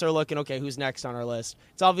the Leafs are looking, okay, who's next on our list?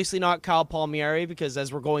 It's obviously not Kyle Palmieri because,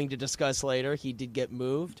 as we're going to discuss later, he did get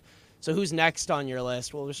moved. So who's next on your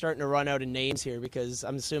list? Well, we're starting to run out of names here because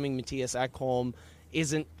I'm assuming Matthias Ekholm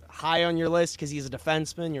isn't high on your list because he's a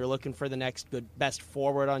defenseman. You're looking for the next best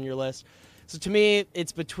forward on your list. So to me,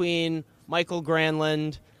 it's between Michael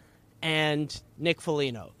Granlund and Nick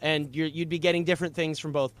Foligno. And you'd be getting different things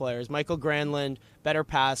from both players. Michael Granlund, better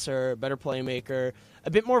passer, better playmaker, a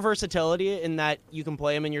bit more versatility in that you can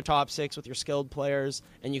play him in your top six with your skilled players,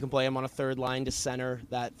 and you can play him on a third line to center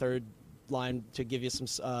that third line to give you some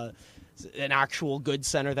an actual good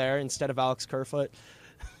center there instead of Alex Kerfoot.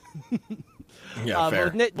 Yeah,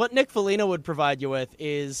 fair. What Nick Foligno would provide you with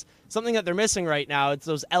is something that they're missing right now. It's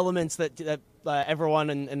those elements that everyone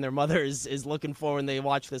and their mother is looking for when they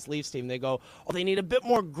watch this Leafs team. They go, oh, they need a bit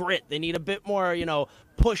more grit. They need a bit more,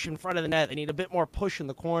 push in front of the net. They need a bit more push in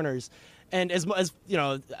the corners. And as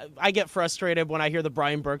I get frustrated when I hear the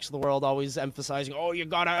Brian Burks of the world always emphasizing, oh, you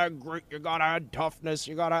got to add grit, you got to add toughness,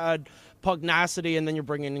 you got to add pugnacity, and then you're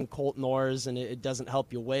bringing in Colt Norris, and it doesn't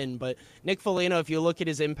help you win. But Nick Foligno, if you look at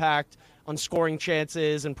his impact on scoring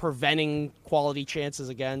chances and preventing quality chances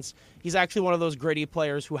against, he's actually one of those gritty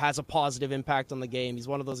players who has a positive impact on the game. He's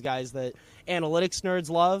one of those guys that analytics nerds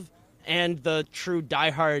love and the true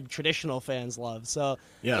diehard traditional fans love. So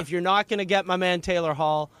if you're not going to get my man Taylor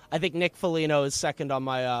Hall, I think Nick Foligno is second on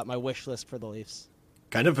my my wish list for the Leafs.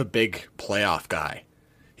 Kind of a big playoff guy.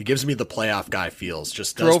 He gives me the playoff guy feels.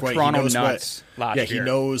 Just does drove what Toronto he knows. Nuts last year. He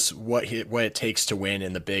knows what it takes to win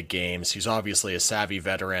in the big games. He's obviously a savvy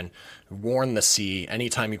veteran, worn the sea.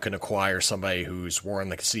 Anytime you can acquire somebody who's worn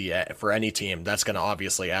the sea for any team, that's going to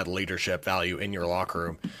obviously add leadership value in your locker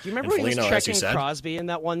room. Do you remember when he was checking Crosby in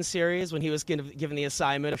that one series when he was given the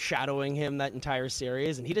assignment of shadowing him that entire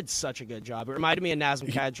series? And he did such a good job. It reminded me of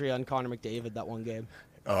Nazem Kadri on Connor McDavid that one game.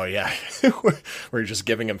 Oh, yeah. Where you're just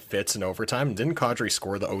giving him fits in overtime. Didn't Kadri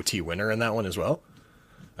score the OT winner in that one as well?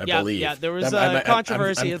 I believe. Yeah, there was a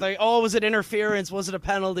controversy. Like, was it interference? Was it a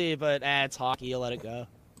penalty? But it's hockey. You let it go.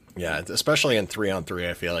 Yeah, especially in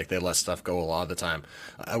 3-on-3, I feel like they let stuff go a lot of the time.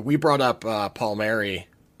 We brought up Palmieri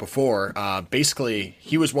before. Basically,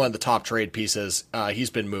 he was one of the top trade pieces.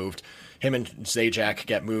 He's been moved. Him and Zajac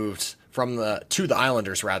get moved to the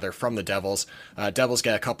Islanders from the Devils. Devils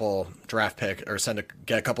get a couple draft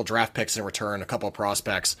picks in return, a couple of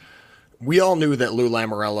prospects. We all knew that Lou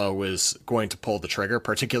Lamoriello was going to pull the trigger,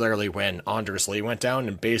 particularly when Anders Lee went down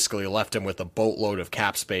and basically left him with a boatload of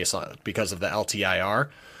cap space because of the LTIR.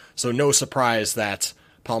 So no surprise that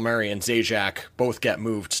Palmieri and Zajac both get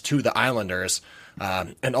moved to the Islanders.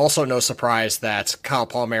 And also no surprise that Kyle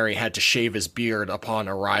Palmieri had to shave his beard upon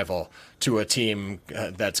arrival to a team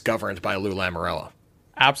that's governed by Lou Lamoriello.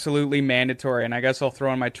 Absolutely mandatory. And I guess I'll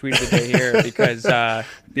throw in my tweet of the day here because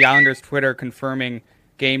the Islanders Twitter confirming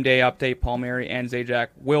game day update, Palmieri and Zajac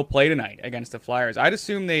will play tonight against the Flyers. I'd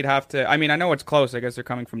assume they'd have to, I know it's close. I guess they're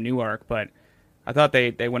coming from Newark, but I thought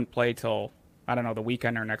they wouldn't play till, I don't know, the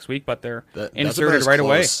weekend or next week, but they're inserted right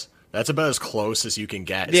away. That's about as close as you can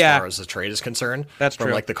get as far as the trade is concerned. That's from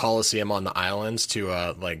true. Like the Coliseum on the islands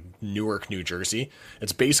to Newark, New Jersey.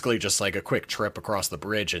 It's basically just like a quick trip across the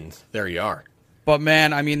bridge, and there you are. But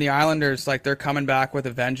man, the Islanders, they're coming back with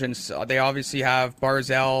a vengeance. They obviously have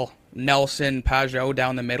Barzal, Nelson, Pajot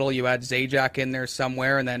down the middle. You had Zajac in there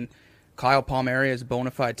somewhere, and then Kyle Palmieri is a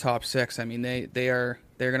bona fide top six. They're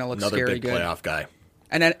going to look another scary big good. Playoff guy,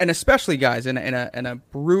 and especially guys in a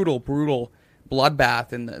brutal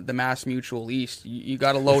bloodbath in the Mass Mutual East. You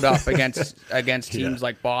got to load up against teams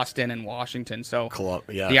like Boston and Washington. So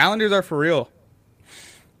the Islanders are for real.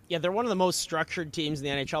 Yeah, they're one of the most structured teams in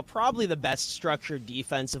the NHL, probably the best structured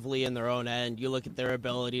defensively in their own end. You look at their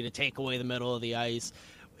ability to take away the middle of the ice.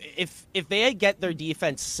 If they get their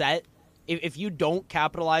defense set, if you don't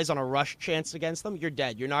capitalize on a rush chance against them, you're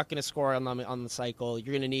dead. You're not going to score on them on the cycle.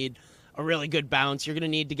 You're going to need a really good bounce. You're going to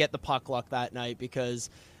need to get the puck luck that night because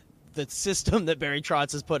the system that Barry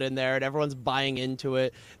Trotz has put in there and everyone's buying into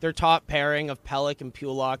it. Their top pairing of Pelech and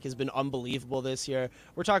Pulock has been unbelievable this year.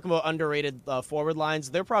 We're talking about underrated forward lines.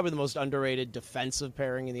 They're probably the most underrated defensive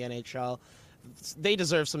pairing in the NHL. They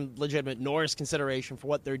deserve some legitimate Norris consideration for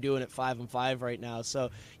what they're doing at 5-5 right now. So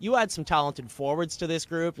you add some talented forwards to this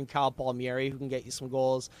group and Kyle Palmieri who can get you some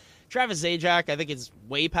goals. Travis Zajac, I think, is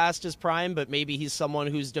way past his prime, but maybe he's someone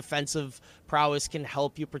whose defensive prowess can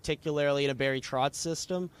help you, particularly in a Barry Trotz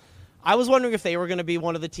system. I was wondering if they were going to be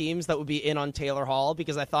one of the teams that would be in on Taylor Hall,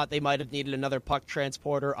 because I thought they might have needed another puck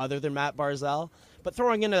transporter other than Matt Barzal. But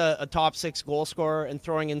throwing in a top 6 goal scorer and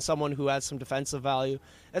throwing in someone who has some defensive value,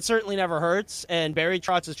 that certainly never hurts. And Barry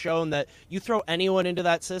Trotz has shown that you throw anyone into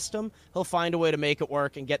that system, he'll find a way to make it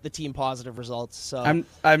work and get the team positive results. So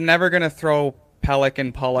I'm never going to throw Pelech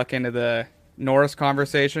and Pollock into the Norris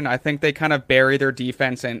conversation. I think they kind of bury their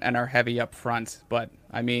defense and are heavy up front. But,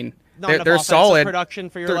 I mean, they're solid.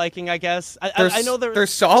 Production for your liking, I guess. I know they're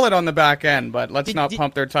solid on the back end, but let's not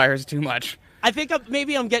pump their tires too much. I think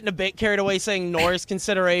maybe I'm getting a bit carried away saying Norris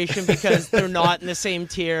consideration because they're not in the same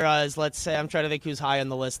tier as, let's say, I'm trying to think who's high on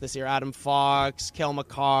the list this year. Adam Fox, Kel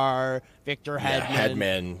McCarr, Victor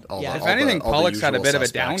Hedman. If anything, Pollock's had a bit of a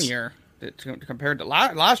down year compared to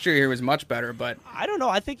last year. He was much better, but I don't know.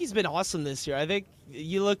 I think he's been awesome this year. I think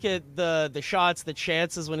you look at the shots, the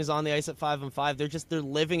chances when he's on the ice at 5-on-5. They're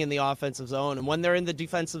living in the offensive zone, and when they're in the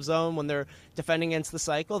defensive zone, when they're defending against the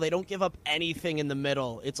cycle, they don't give up anything in the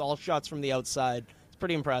middle. It's all shots from the outside. It's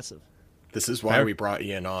pretty impressive. This is why we brought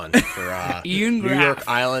Ian on for New York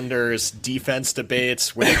Islanders defense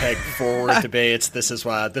debates, Winnipeg forward debates. This is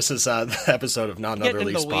the episode of Not Another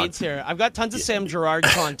Leafs Pod. Weeds here. I've got tons of Sam Girard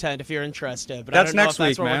content if you're interested, but that's I don't know next if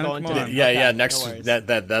that's week, where man. we're going to. Yeah, next week. That's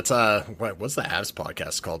what's the Habs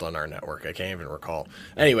podcast called on our network? I can't even recall.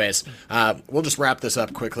 Anyways, we'll just wrap this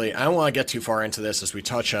up quickly. I don't want to get too far into this as we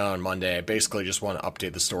touch on Monday. I basically just want to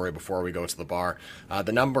update the story before we go to the bar.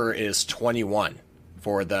 The number is 21.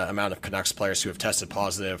 For the amount of Canucks players who have tested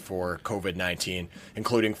positive for COVID-19,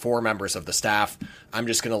 including 4 members of the staff. I'm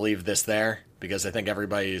just going to leave this there because I think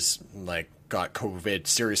everybody's got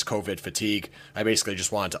serious COVID fatigue. I basically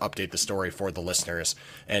just wanted to update the story for the listeners,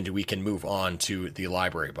 and we can move on to the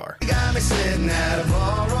library bar. Got me sitting at a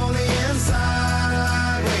bar on the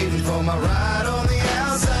inside, waiting for my ride on the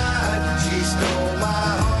outside. She stole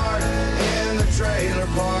my heart in the trailer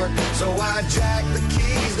park, so I jacked the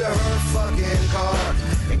keys to her fucking car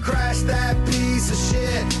and crashed that piece of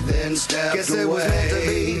shit, then stepped Guess away. It was meant to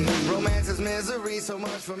be. Romance is misery, so much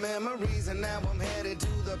for memories, and now I'm headed to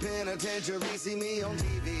the penitentiary. See me on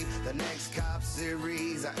TV, the next cop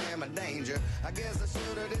series. I am a danger. I guess I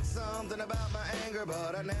should have did something about my anger,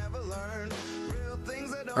 but I never learned.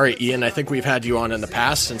 All right, Ian, I think we've had you on in the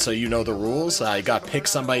past, and so you know the rules. You got to pick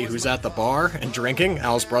somebody who's at the bar and drinking.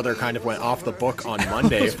 Al's brother kind of went off the book on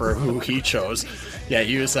Monday for who he chose. Yeah,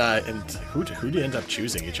 he was, and who did he end up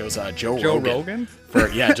choosing? He chose Joe Rogan?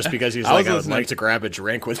 Just because he's I would like to grab a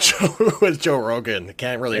drink with Joe Rogan.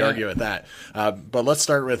 Can't really argue with that. But let's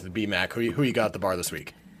start with B-Mac. Who you got at the bar this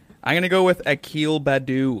week? I'm going to go with Akil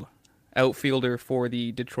Baddoo, outfielder for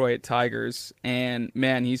the Detroit Tigers, and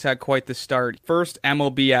man, he's had quite the start. First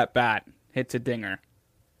MLB at bat, hits a dinger.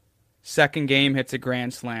 Second game, hits a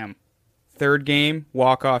grand slam. Third game,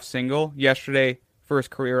 walk-off single. Yesterday, first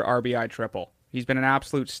career RBI triple. He's been an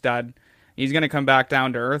absolute stud. He's going to come back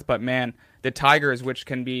down to earth, but man, the Tigers, which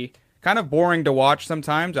can be kind of boring to watch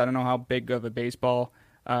sometimes. I don't know how big of a baseball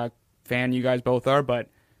fan you guys both are, but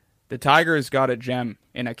the Tigers got a gem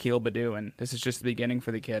in Akil Baddoo, and this is just the beginning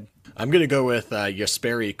for the kid. I'm going to go with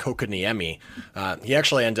Jesperi Kotkaniemi. He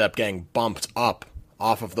actually ended up getting bumped up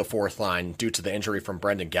off of the 4th line due to the injury from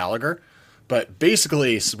Brendan Gallagher. But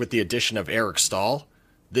basically, with the addition of Eric Stahl,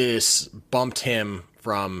 this bumped him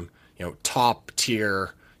from top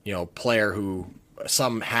tier player who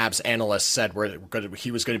some Habs analysts said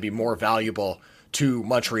he was going to be more valuable to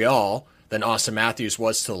Montreal than Austin Matthews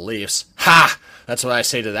was to the Leafs. Ha! That's what I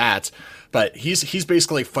say to that. But he's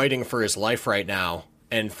basically fighting for his life right now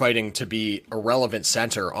and fighting to be a relevant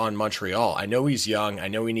center on Montreal. I know he's young. I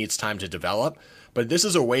know he needs time to develop. But this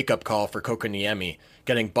is a wake-up call for Kotkaniemi,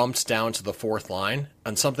 getting bumped down to the 4th line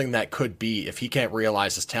on something that could be, if he can't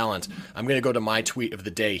realize his talent. I'm going to go to my tweet of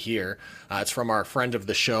the day here. It's from our friend of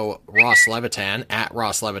the show, Ross Levitan, at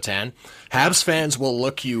Ross Levitan. Habs fans will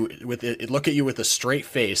look at you with a straight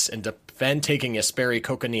face and defend taking Jesperi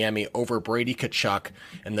Kotkaniemi over Brady Tkachuk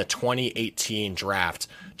in the 2018 draft.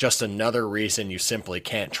 Just another reason you simply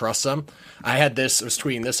can't trust them. I was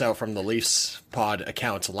tweeting this out from the Leafs pod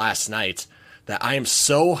account last night, that I am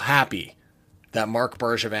so happy that Marc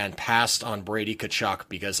Bergevin passed on Brady Tkachuk,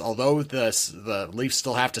 because although the Leafs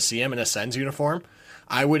still have to see him in a Sens uniform,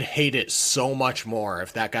 I would hate it so much more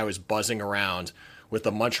if that guy was buzzing around with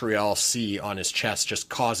the Montreal C on his chest, just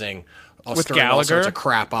causing all sorts of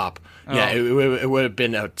crap up. Oh. Yeah, it would have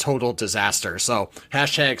been a total disaster. So,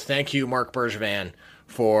 #thank you, Marc Bergevin,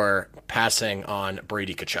 for passing on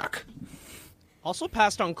Brady Tkachuk. Also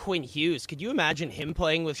passed on Quinn Hughes. Could you imagine him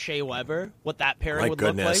playing with Shea Weber? What that pairing would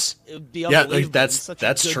look like? It would be unbelievable.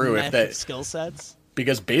 That's true. If that skill sets.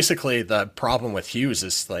 Because basically the problem with Hughes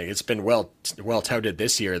is like it's been well touted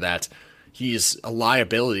this year that he's a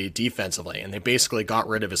liability defensively, and they basically got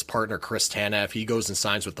rid of his partner Chris Tanev. He goes and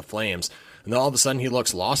signs with the Flames, and then all of a sudden he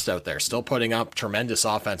looks lost out there, still putting up tremendous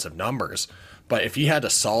offensive numbers. But if he had a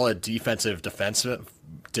solid defenseman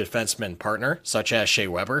partner such as Shea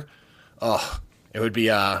Weber, it would be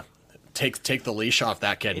take the leash off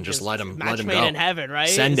that kid and just let him match go. made in heaven, right?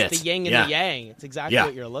 Send it's it. the yin and the yang. It's exactly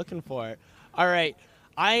what you're looking for. All right.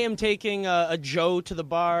 I am taking a Joe to the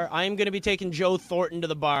bar. I am going to be taking Joe Thornton to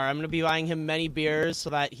the bar. I'm going to be buying him many beers so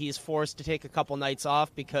that he's forced to take a couple nights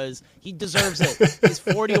off because he deserves it. He's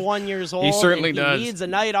 41 years old. He certainly and does. He needs a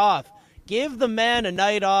night off. Give the man a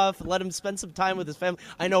night off. Let him spend some time with his family.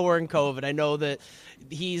 I know we're in COVID. I know that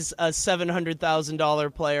he's a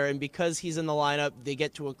 $700,000 player, and because he's in the lineup, they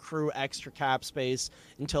get to accrue extra cap space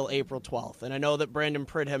until April 12th. And I know that Brandon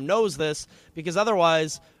Pridham knows this because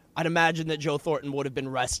otherwise I'd imagine that Joe Thornton would have been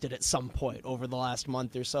rested at some point over the last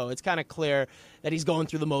month or so. It's kind of clear that he's going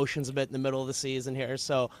through the motions a bit in the middle of the season here.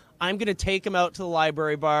 So I'm going to take him out to the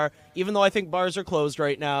library bar, even though I think bars are closed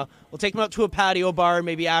right now. We'll take him out to a patio bar,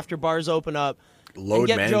 maybe after bars open up. Load and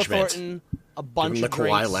get management. Joe Thornton a bunch Give him of the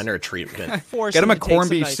drinks. Kawhi Leonard treatment. Get him a corned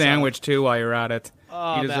beef sandwich too while you're at it.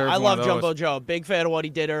 Oh, he man. deserves I one love of Jumbo those. Joe. Big fan of what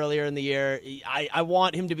he did earlier in the year. I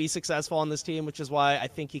want him to be successful on this team, which is why I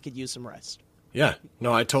think he could use some rest. Yeah,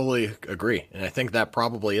 no, I totally agree. And I think that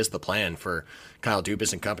probably is the plan for Kyle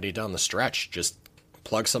Dubas and company down the stretch. Just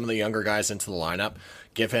plug some of the younger guys into the lineup.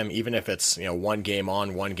 Give him, even if it's one game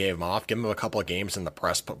on, one game off, give him a couple of games in the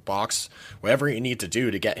press box. Whatever you need to do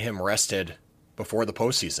to get him rested before the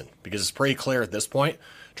postseason. Because it's pretty clear at this point,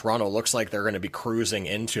 Toronto looks like they're going to be cruising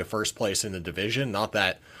into first place in the division. Not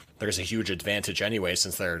that there's a huge advantage anyway,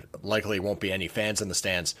 since there likely won't be any fans in the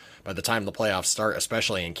stands by the time the playoffs start,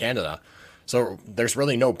 especially in Canada. So there's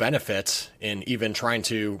really no benefit in even trying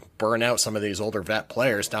to burn out some of these older vet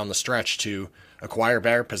players down the stretch to acquire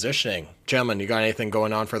better positioning. Gentlemen, you got anything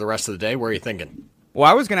going on for the rest of the day? What are you thinking? Well,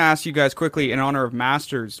 I was going to ask you guys quickly, in honor of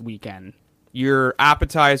Masters weekend, your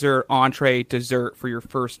appetizer, entree, dessert for your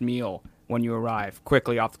first meal when you arrive.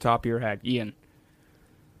 Quickly, off the top of your head. Ian.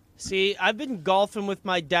 See, I've been golfing with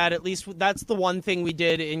my dad. At least that's the one thing we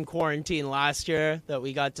did in quarantine last year, that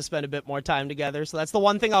we got to spend a bit more time together. So that's the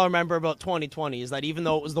one thing I'll remember about 2020 is that even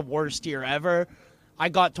though it was the worst year ever, I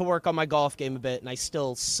got to work on my golf game a bit, and I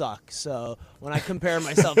still suck. So when I compare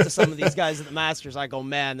myself to some of these guys at the Masters, I go,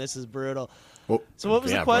 man, this is brutal. Well, so what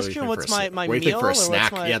was the question? What's my meal? What do you think for a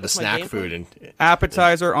snack? The snack food. And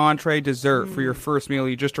appetizer, entree, dessert for your first meal.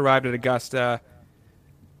 You just arrived at Augusta.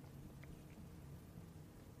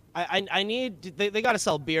 I need. They got to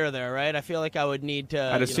sell beer there, right? I feel like I would need to.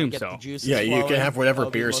 I'd assume get so. The juices yeah, you can flowing. have whatever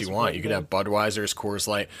That'll be beers the you most want. You could important have Budweiser's, Coors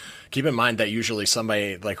Light. Keep in mind that usually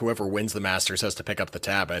somebody, like whoever wins the Masters, has to pick up the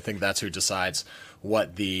tab. I think that's who decides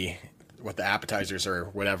what the appetizers or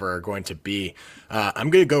whatever are going to be. I'm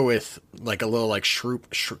going to go with like a little like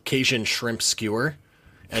Cajun shrimp skewer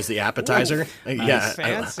as the appetizer. Yeah,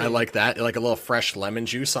 I like that. Like a little fresh lemon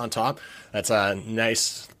juice on top. That's a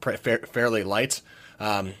nice, fairly light.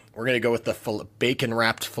 We're going to go with the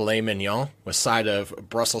bacon-wrapped filet mignon with side of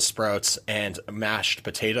Brussels sprouts and mashed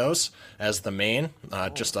potatoes as the main.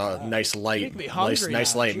 Just a nice light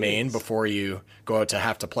main before you go out to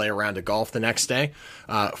have to play around to golf the next day.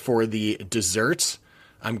 For the desserts,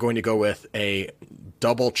 I'm going to go with a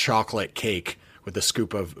double chocolate cake with a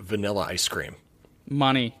scoop of vanilla ice cream.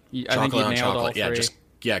 Money. I think you nailed all three.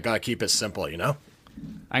 Gotta keep it simple,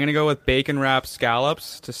 I'm going to go with bacon-wrapped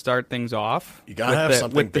scallops to start things off. You got to have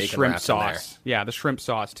something with the bacon shrimp wrapped in there. sauce. Yeah, the shrimp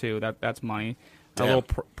sauce, too. That's money. Damn. A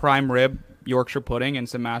little prime rib, Yorkshire pudding, and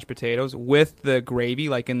some mashed potatoes with the gravy,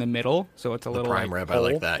 like, in the middle. So it's a little prime rib, I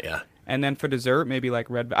like that, yeah. And then for dessert, maybe, like,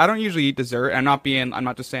 red... I don't usually eat dessert. I'm not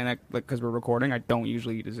just saying that because we're recording. I don't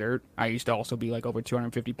usually eat dessert. I used to also be, like, over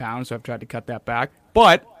 250 pounds, so I've tried to cut that back.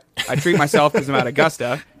 But I treat myself because I'm at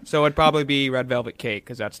Augusta, so it'd probably be red velvet cake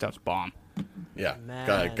because that stuff's bomb. Yeah,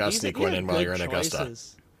 Man, gotta sneak one in while you're in Augusta.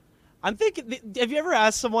 I'm thinking, have you ever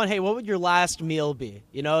asked someone, hey, what would your last meal be?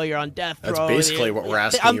 You're on death row. That's basically what we're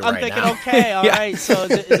asking you I'm right thinking, now. okay, all right, so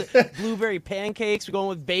is it blueberry pancakes? We're going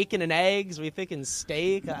with bacon and eggs? Are we thinking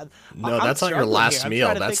steak? No, that's not your last meal.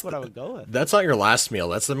 I'm trying to think what I would go with. That's not your last meal.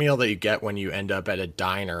 That's the meal that you get when you end up at a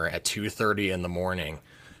diner at 2:30 in the morning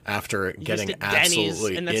after getting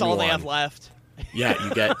absolutely and that's all they have left. Yeah,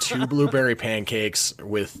 you get 2 blueberry pancakes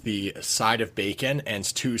with the side of bacon and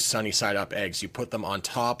 2 sunny side up eggs. You put them on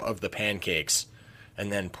top of the pancakes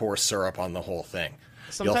and then pour syrup on the whole thing.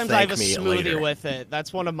 Sometimes You'll I have a thank me smoothie later. with it.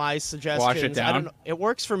 That's one of my suggestions. Wash it I down? don't know. It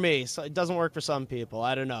works for me. So it doesn't work for some people.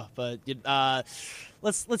 I don't know. But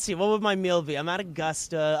let's see. What would my meal be? I'm at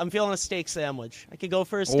Augusta. I'm feeling a steak sandwich. I could go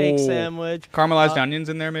for a steak sandwich. Caramelized onions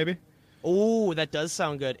in there, maybe? Oh, that does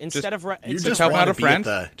sound good. Instead of You just helping out a friend.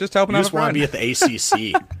 Just helping out a want to friend. be at the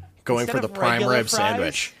ACC, going Instead for the of prime regular rib fries-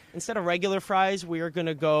 sandwich. Instead of regular fries, we are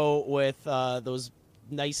gonna go with those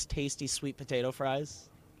nice, tasty sweet potato fries.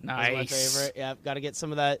 That's my Nice. favorite. Yeah, got to get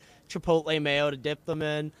some of that chipotle mayo to dip them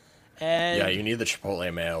in. And Yeah, you need the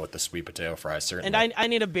chipotle mayo with the sweet potato fries, certainly. and I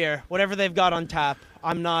need a beer, whatever they've got on tap.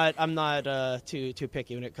 I'm not too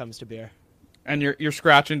picky when it comes to beer. And you're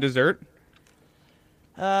scratching dessert?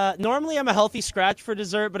 Normally I'm a healthy scratch for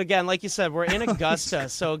dessert, but again, like you said, we're in Augusta,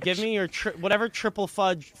 so give me your whatever triple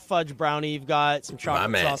fudge brownie you've got, some chocolate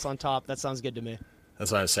man. sauce on top. That sounds good to me.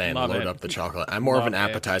 That's what I'm saying. Love Load it. up the chocolate. I'm more of an Love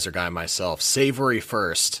it. appetizer guy myself. Savory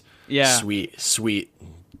first. Yeah. Sweet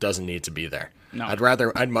doesn't need to be there. No.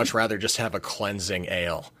 I'd much rather just have a cleansing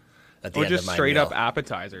ale at the Or end just of my straight meal. up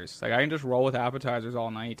appetizers. Like, I can just roll with appetizers all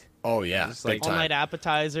night. Oh yeah, Just big like- All time. night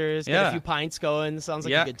appetizers, get Yeah. a few pints going. Sounds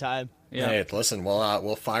like Yeah. a good time. Yeah. Hey, listen,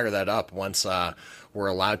 we'll fire that up once we're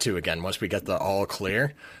allowed to again. Once we get the all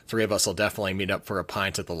clear, three of us will definitely meet up for a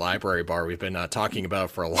pint at the library bar. We've been talking about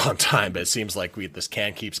it for a long time, but it seems like this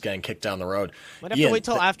can keeps getting kicked down the road. Might have to wait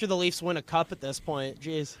till after the Leafs win a cup at this point.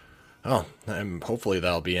 Jeez. Oh, and hopefully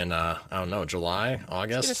that'll be in I don't know, July, August.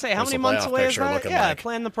 I was gonna say, how What's many the months playoff away is picture that? looking Yeah, like?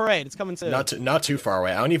 plan the parade. It's coming soon. Not too far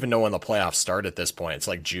away. I don't even know when the playoffs start at this point. It's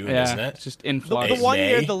like June, Yeah, isn't it? it's just in The flux. one May?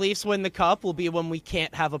 year the Leafs win the cup will be when we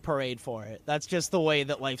can't have a parade for it. That's just the way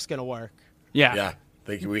that life's gonna work. Yeah. Yeah,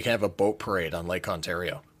 we can have a boat parade on Lake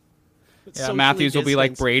Ontario. It's Yeah, socially Matthews will be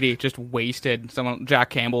like distanced. Brady, just wasted. Jack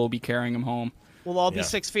Campbell will be carrying him home. We'll all be Yeah.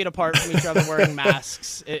 6 feet apart from each other wearing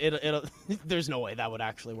masks. It'll there's no way that would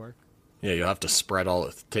actually work. Yeah, you'll have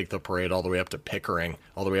to take the parade all the way up to Pickering.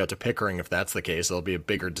 If that's the case, it'll be a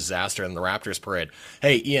bigger disaster than the Raptors parade.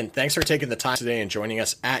 Hey, Ian, thanks for taking the time today and joining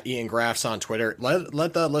us at Ian Graffs on Twitter.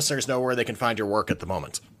 Let the listeners know where they can find your work at the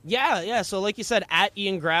moment. Yeah. So like you said, at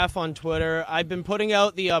Ian Graff on Twitter. I've been putting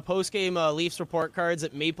out the post-game Leafs report cards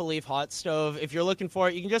at Maple Leaf Hot Stove. If you're looking for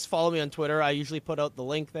it, you can just follow me on Twitter. I usually put out the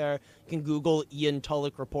link there. You can Google Ian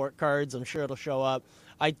Tulloch report cards. I'm sure it'll show up.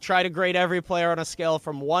 I try to grade every player on a scale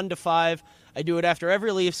from 1 to 5. I do it after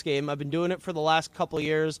every Leafs game. I've been doing it for the last couple of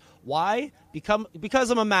years. Why?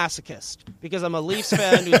 Because I'm a masochist. Because I'm a Leafs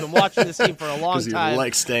fan who's been watching this team for a long Because you time.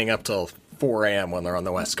 like staying up till 4 a.m. when they're on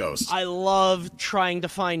the West Coast. I love trying to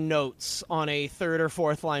find notes on a third or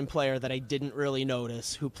fourth line player that I didn't really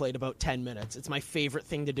notice who played about 10 minutes. It's my favorite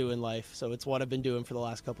thing to do in life, so it's what I've been doing for the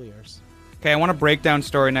last couple of years. Okay, I want a breakdown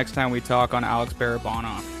story next time we talk on Alex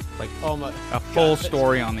Barabanov. Like Oh my! a full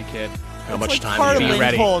story on the kid. How It's much like time part do of you need?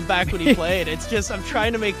 ready. Lindholm back when he played. It's just I'm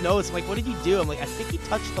trying to make notes. I'm like, what did he do? I'm like, I think he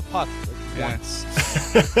touched the puck Yeah. once.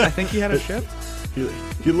 I think he had a shift.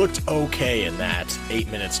 He looked okay in that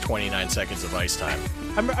 8 minutes, 29 seconds of ice time.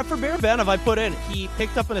 For Barabanov, I put in he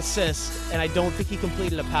picked up an assist, and I don't think he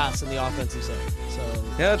completed a pass in the offensive zone. So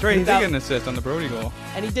Yeah, that's right. He did that- get an assist on the Brody goal.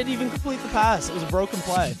 and he didn't even complete the pass. It was a broken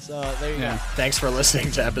play. So there you Yeah. go. Thanks for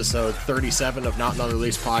listening to episode 37 of Not Another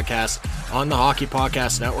Leafs podcast on the Hockey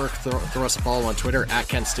Podcast Network. Throw us a follow on Twitter at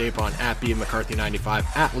Ken Stapon, at B McCarthy95,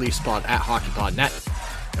 at LeafsPod, at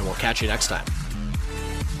HockeyPodNet, and we'll catch you next time.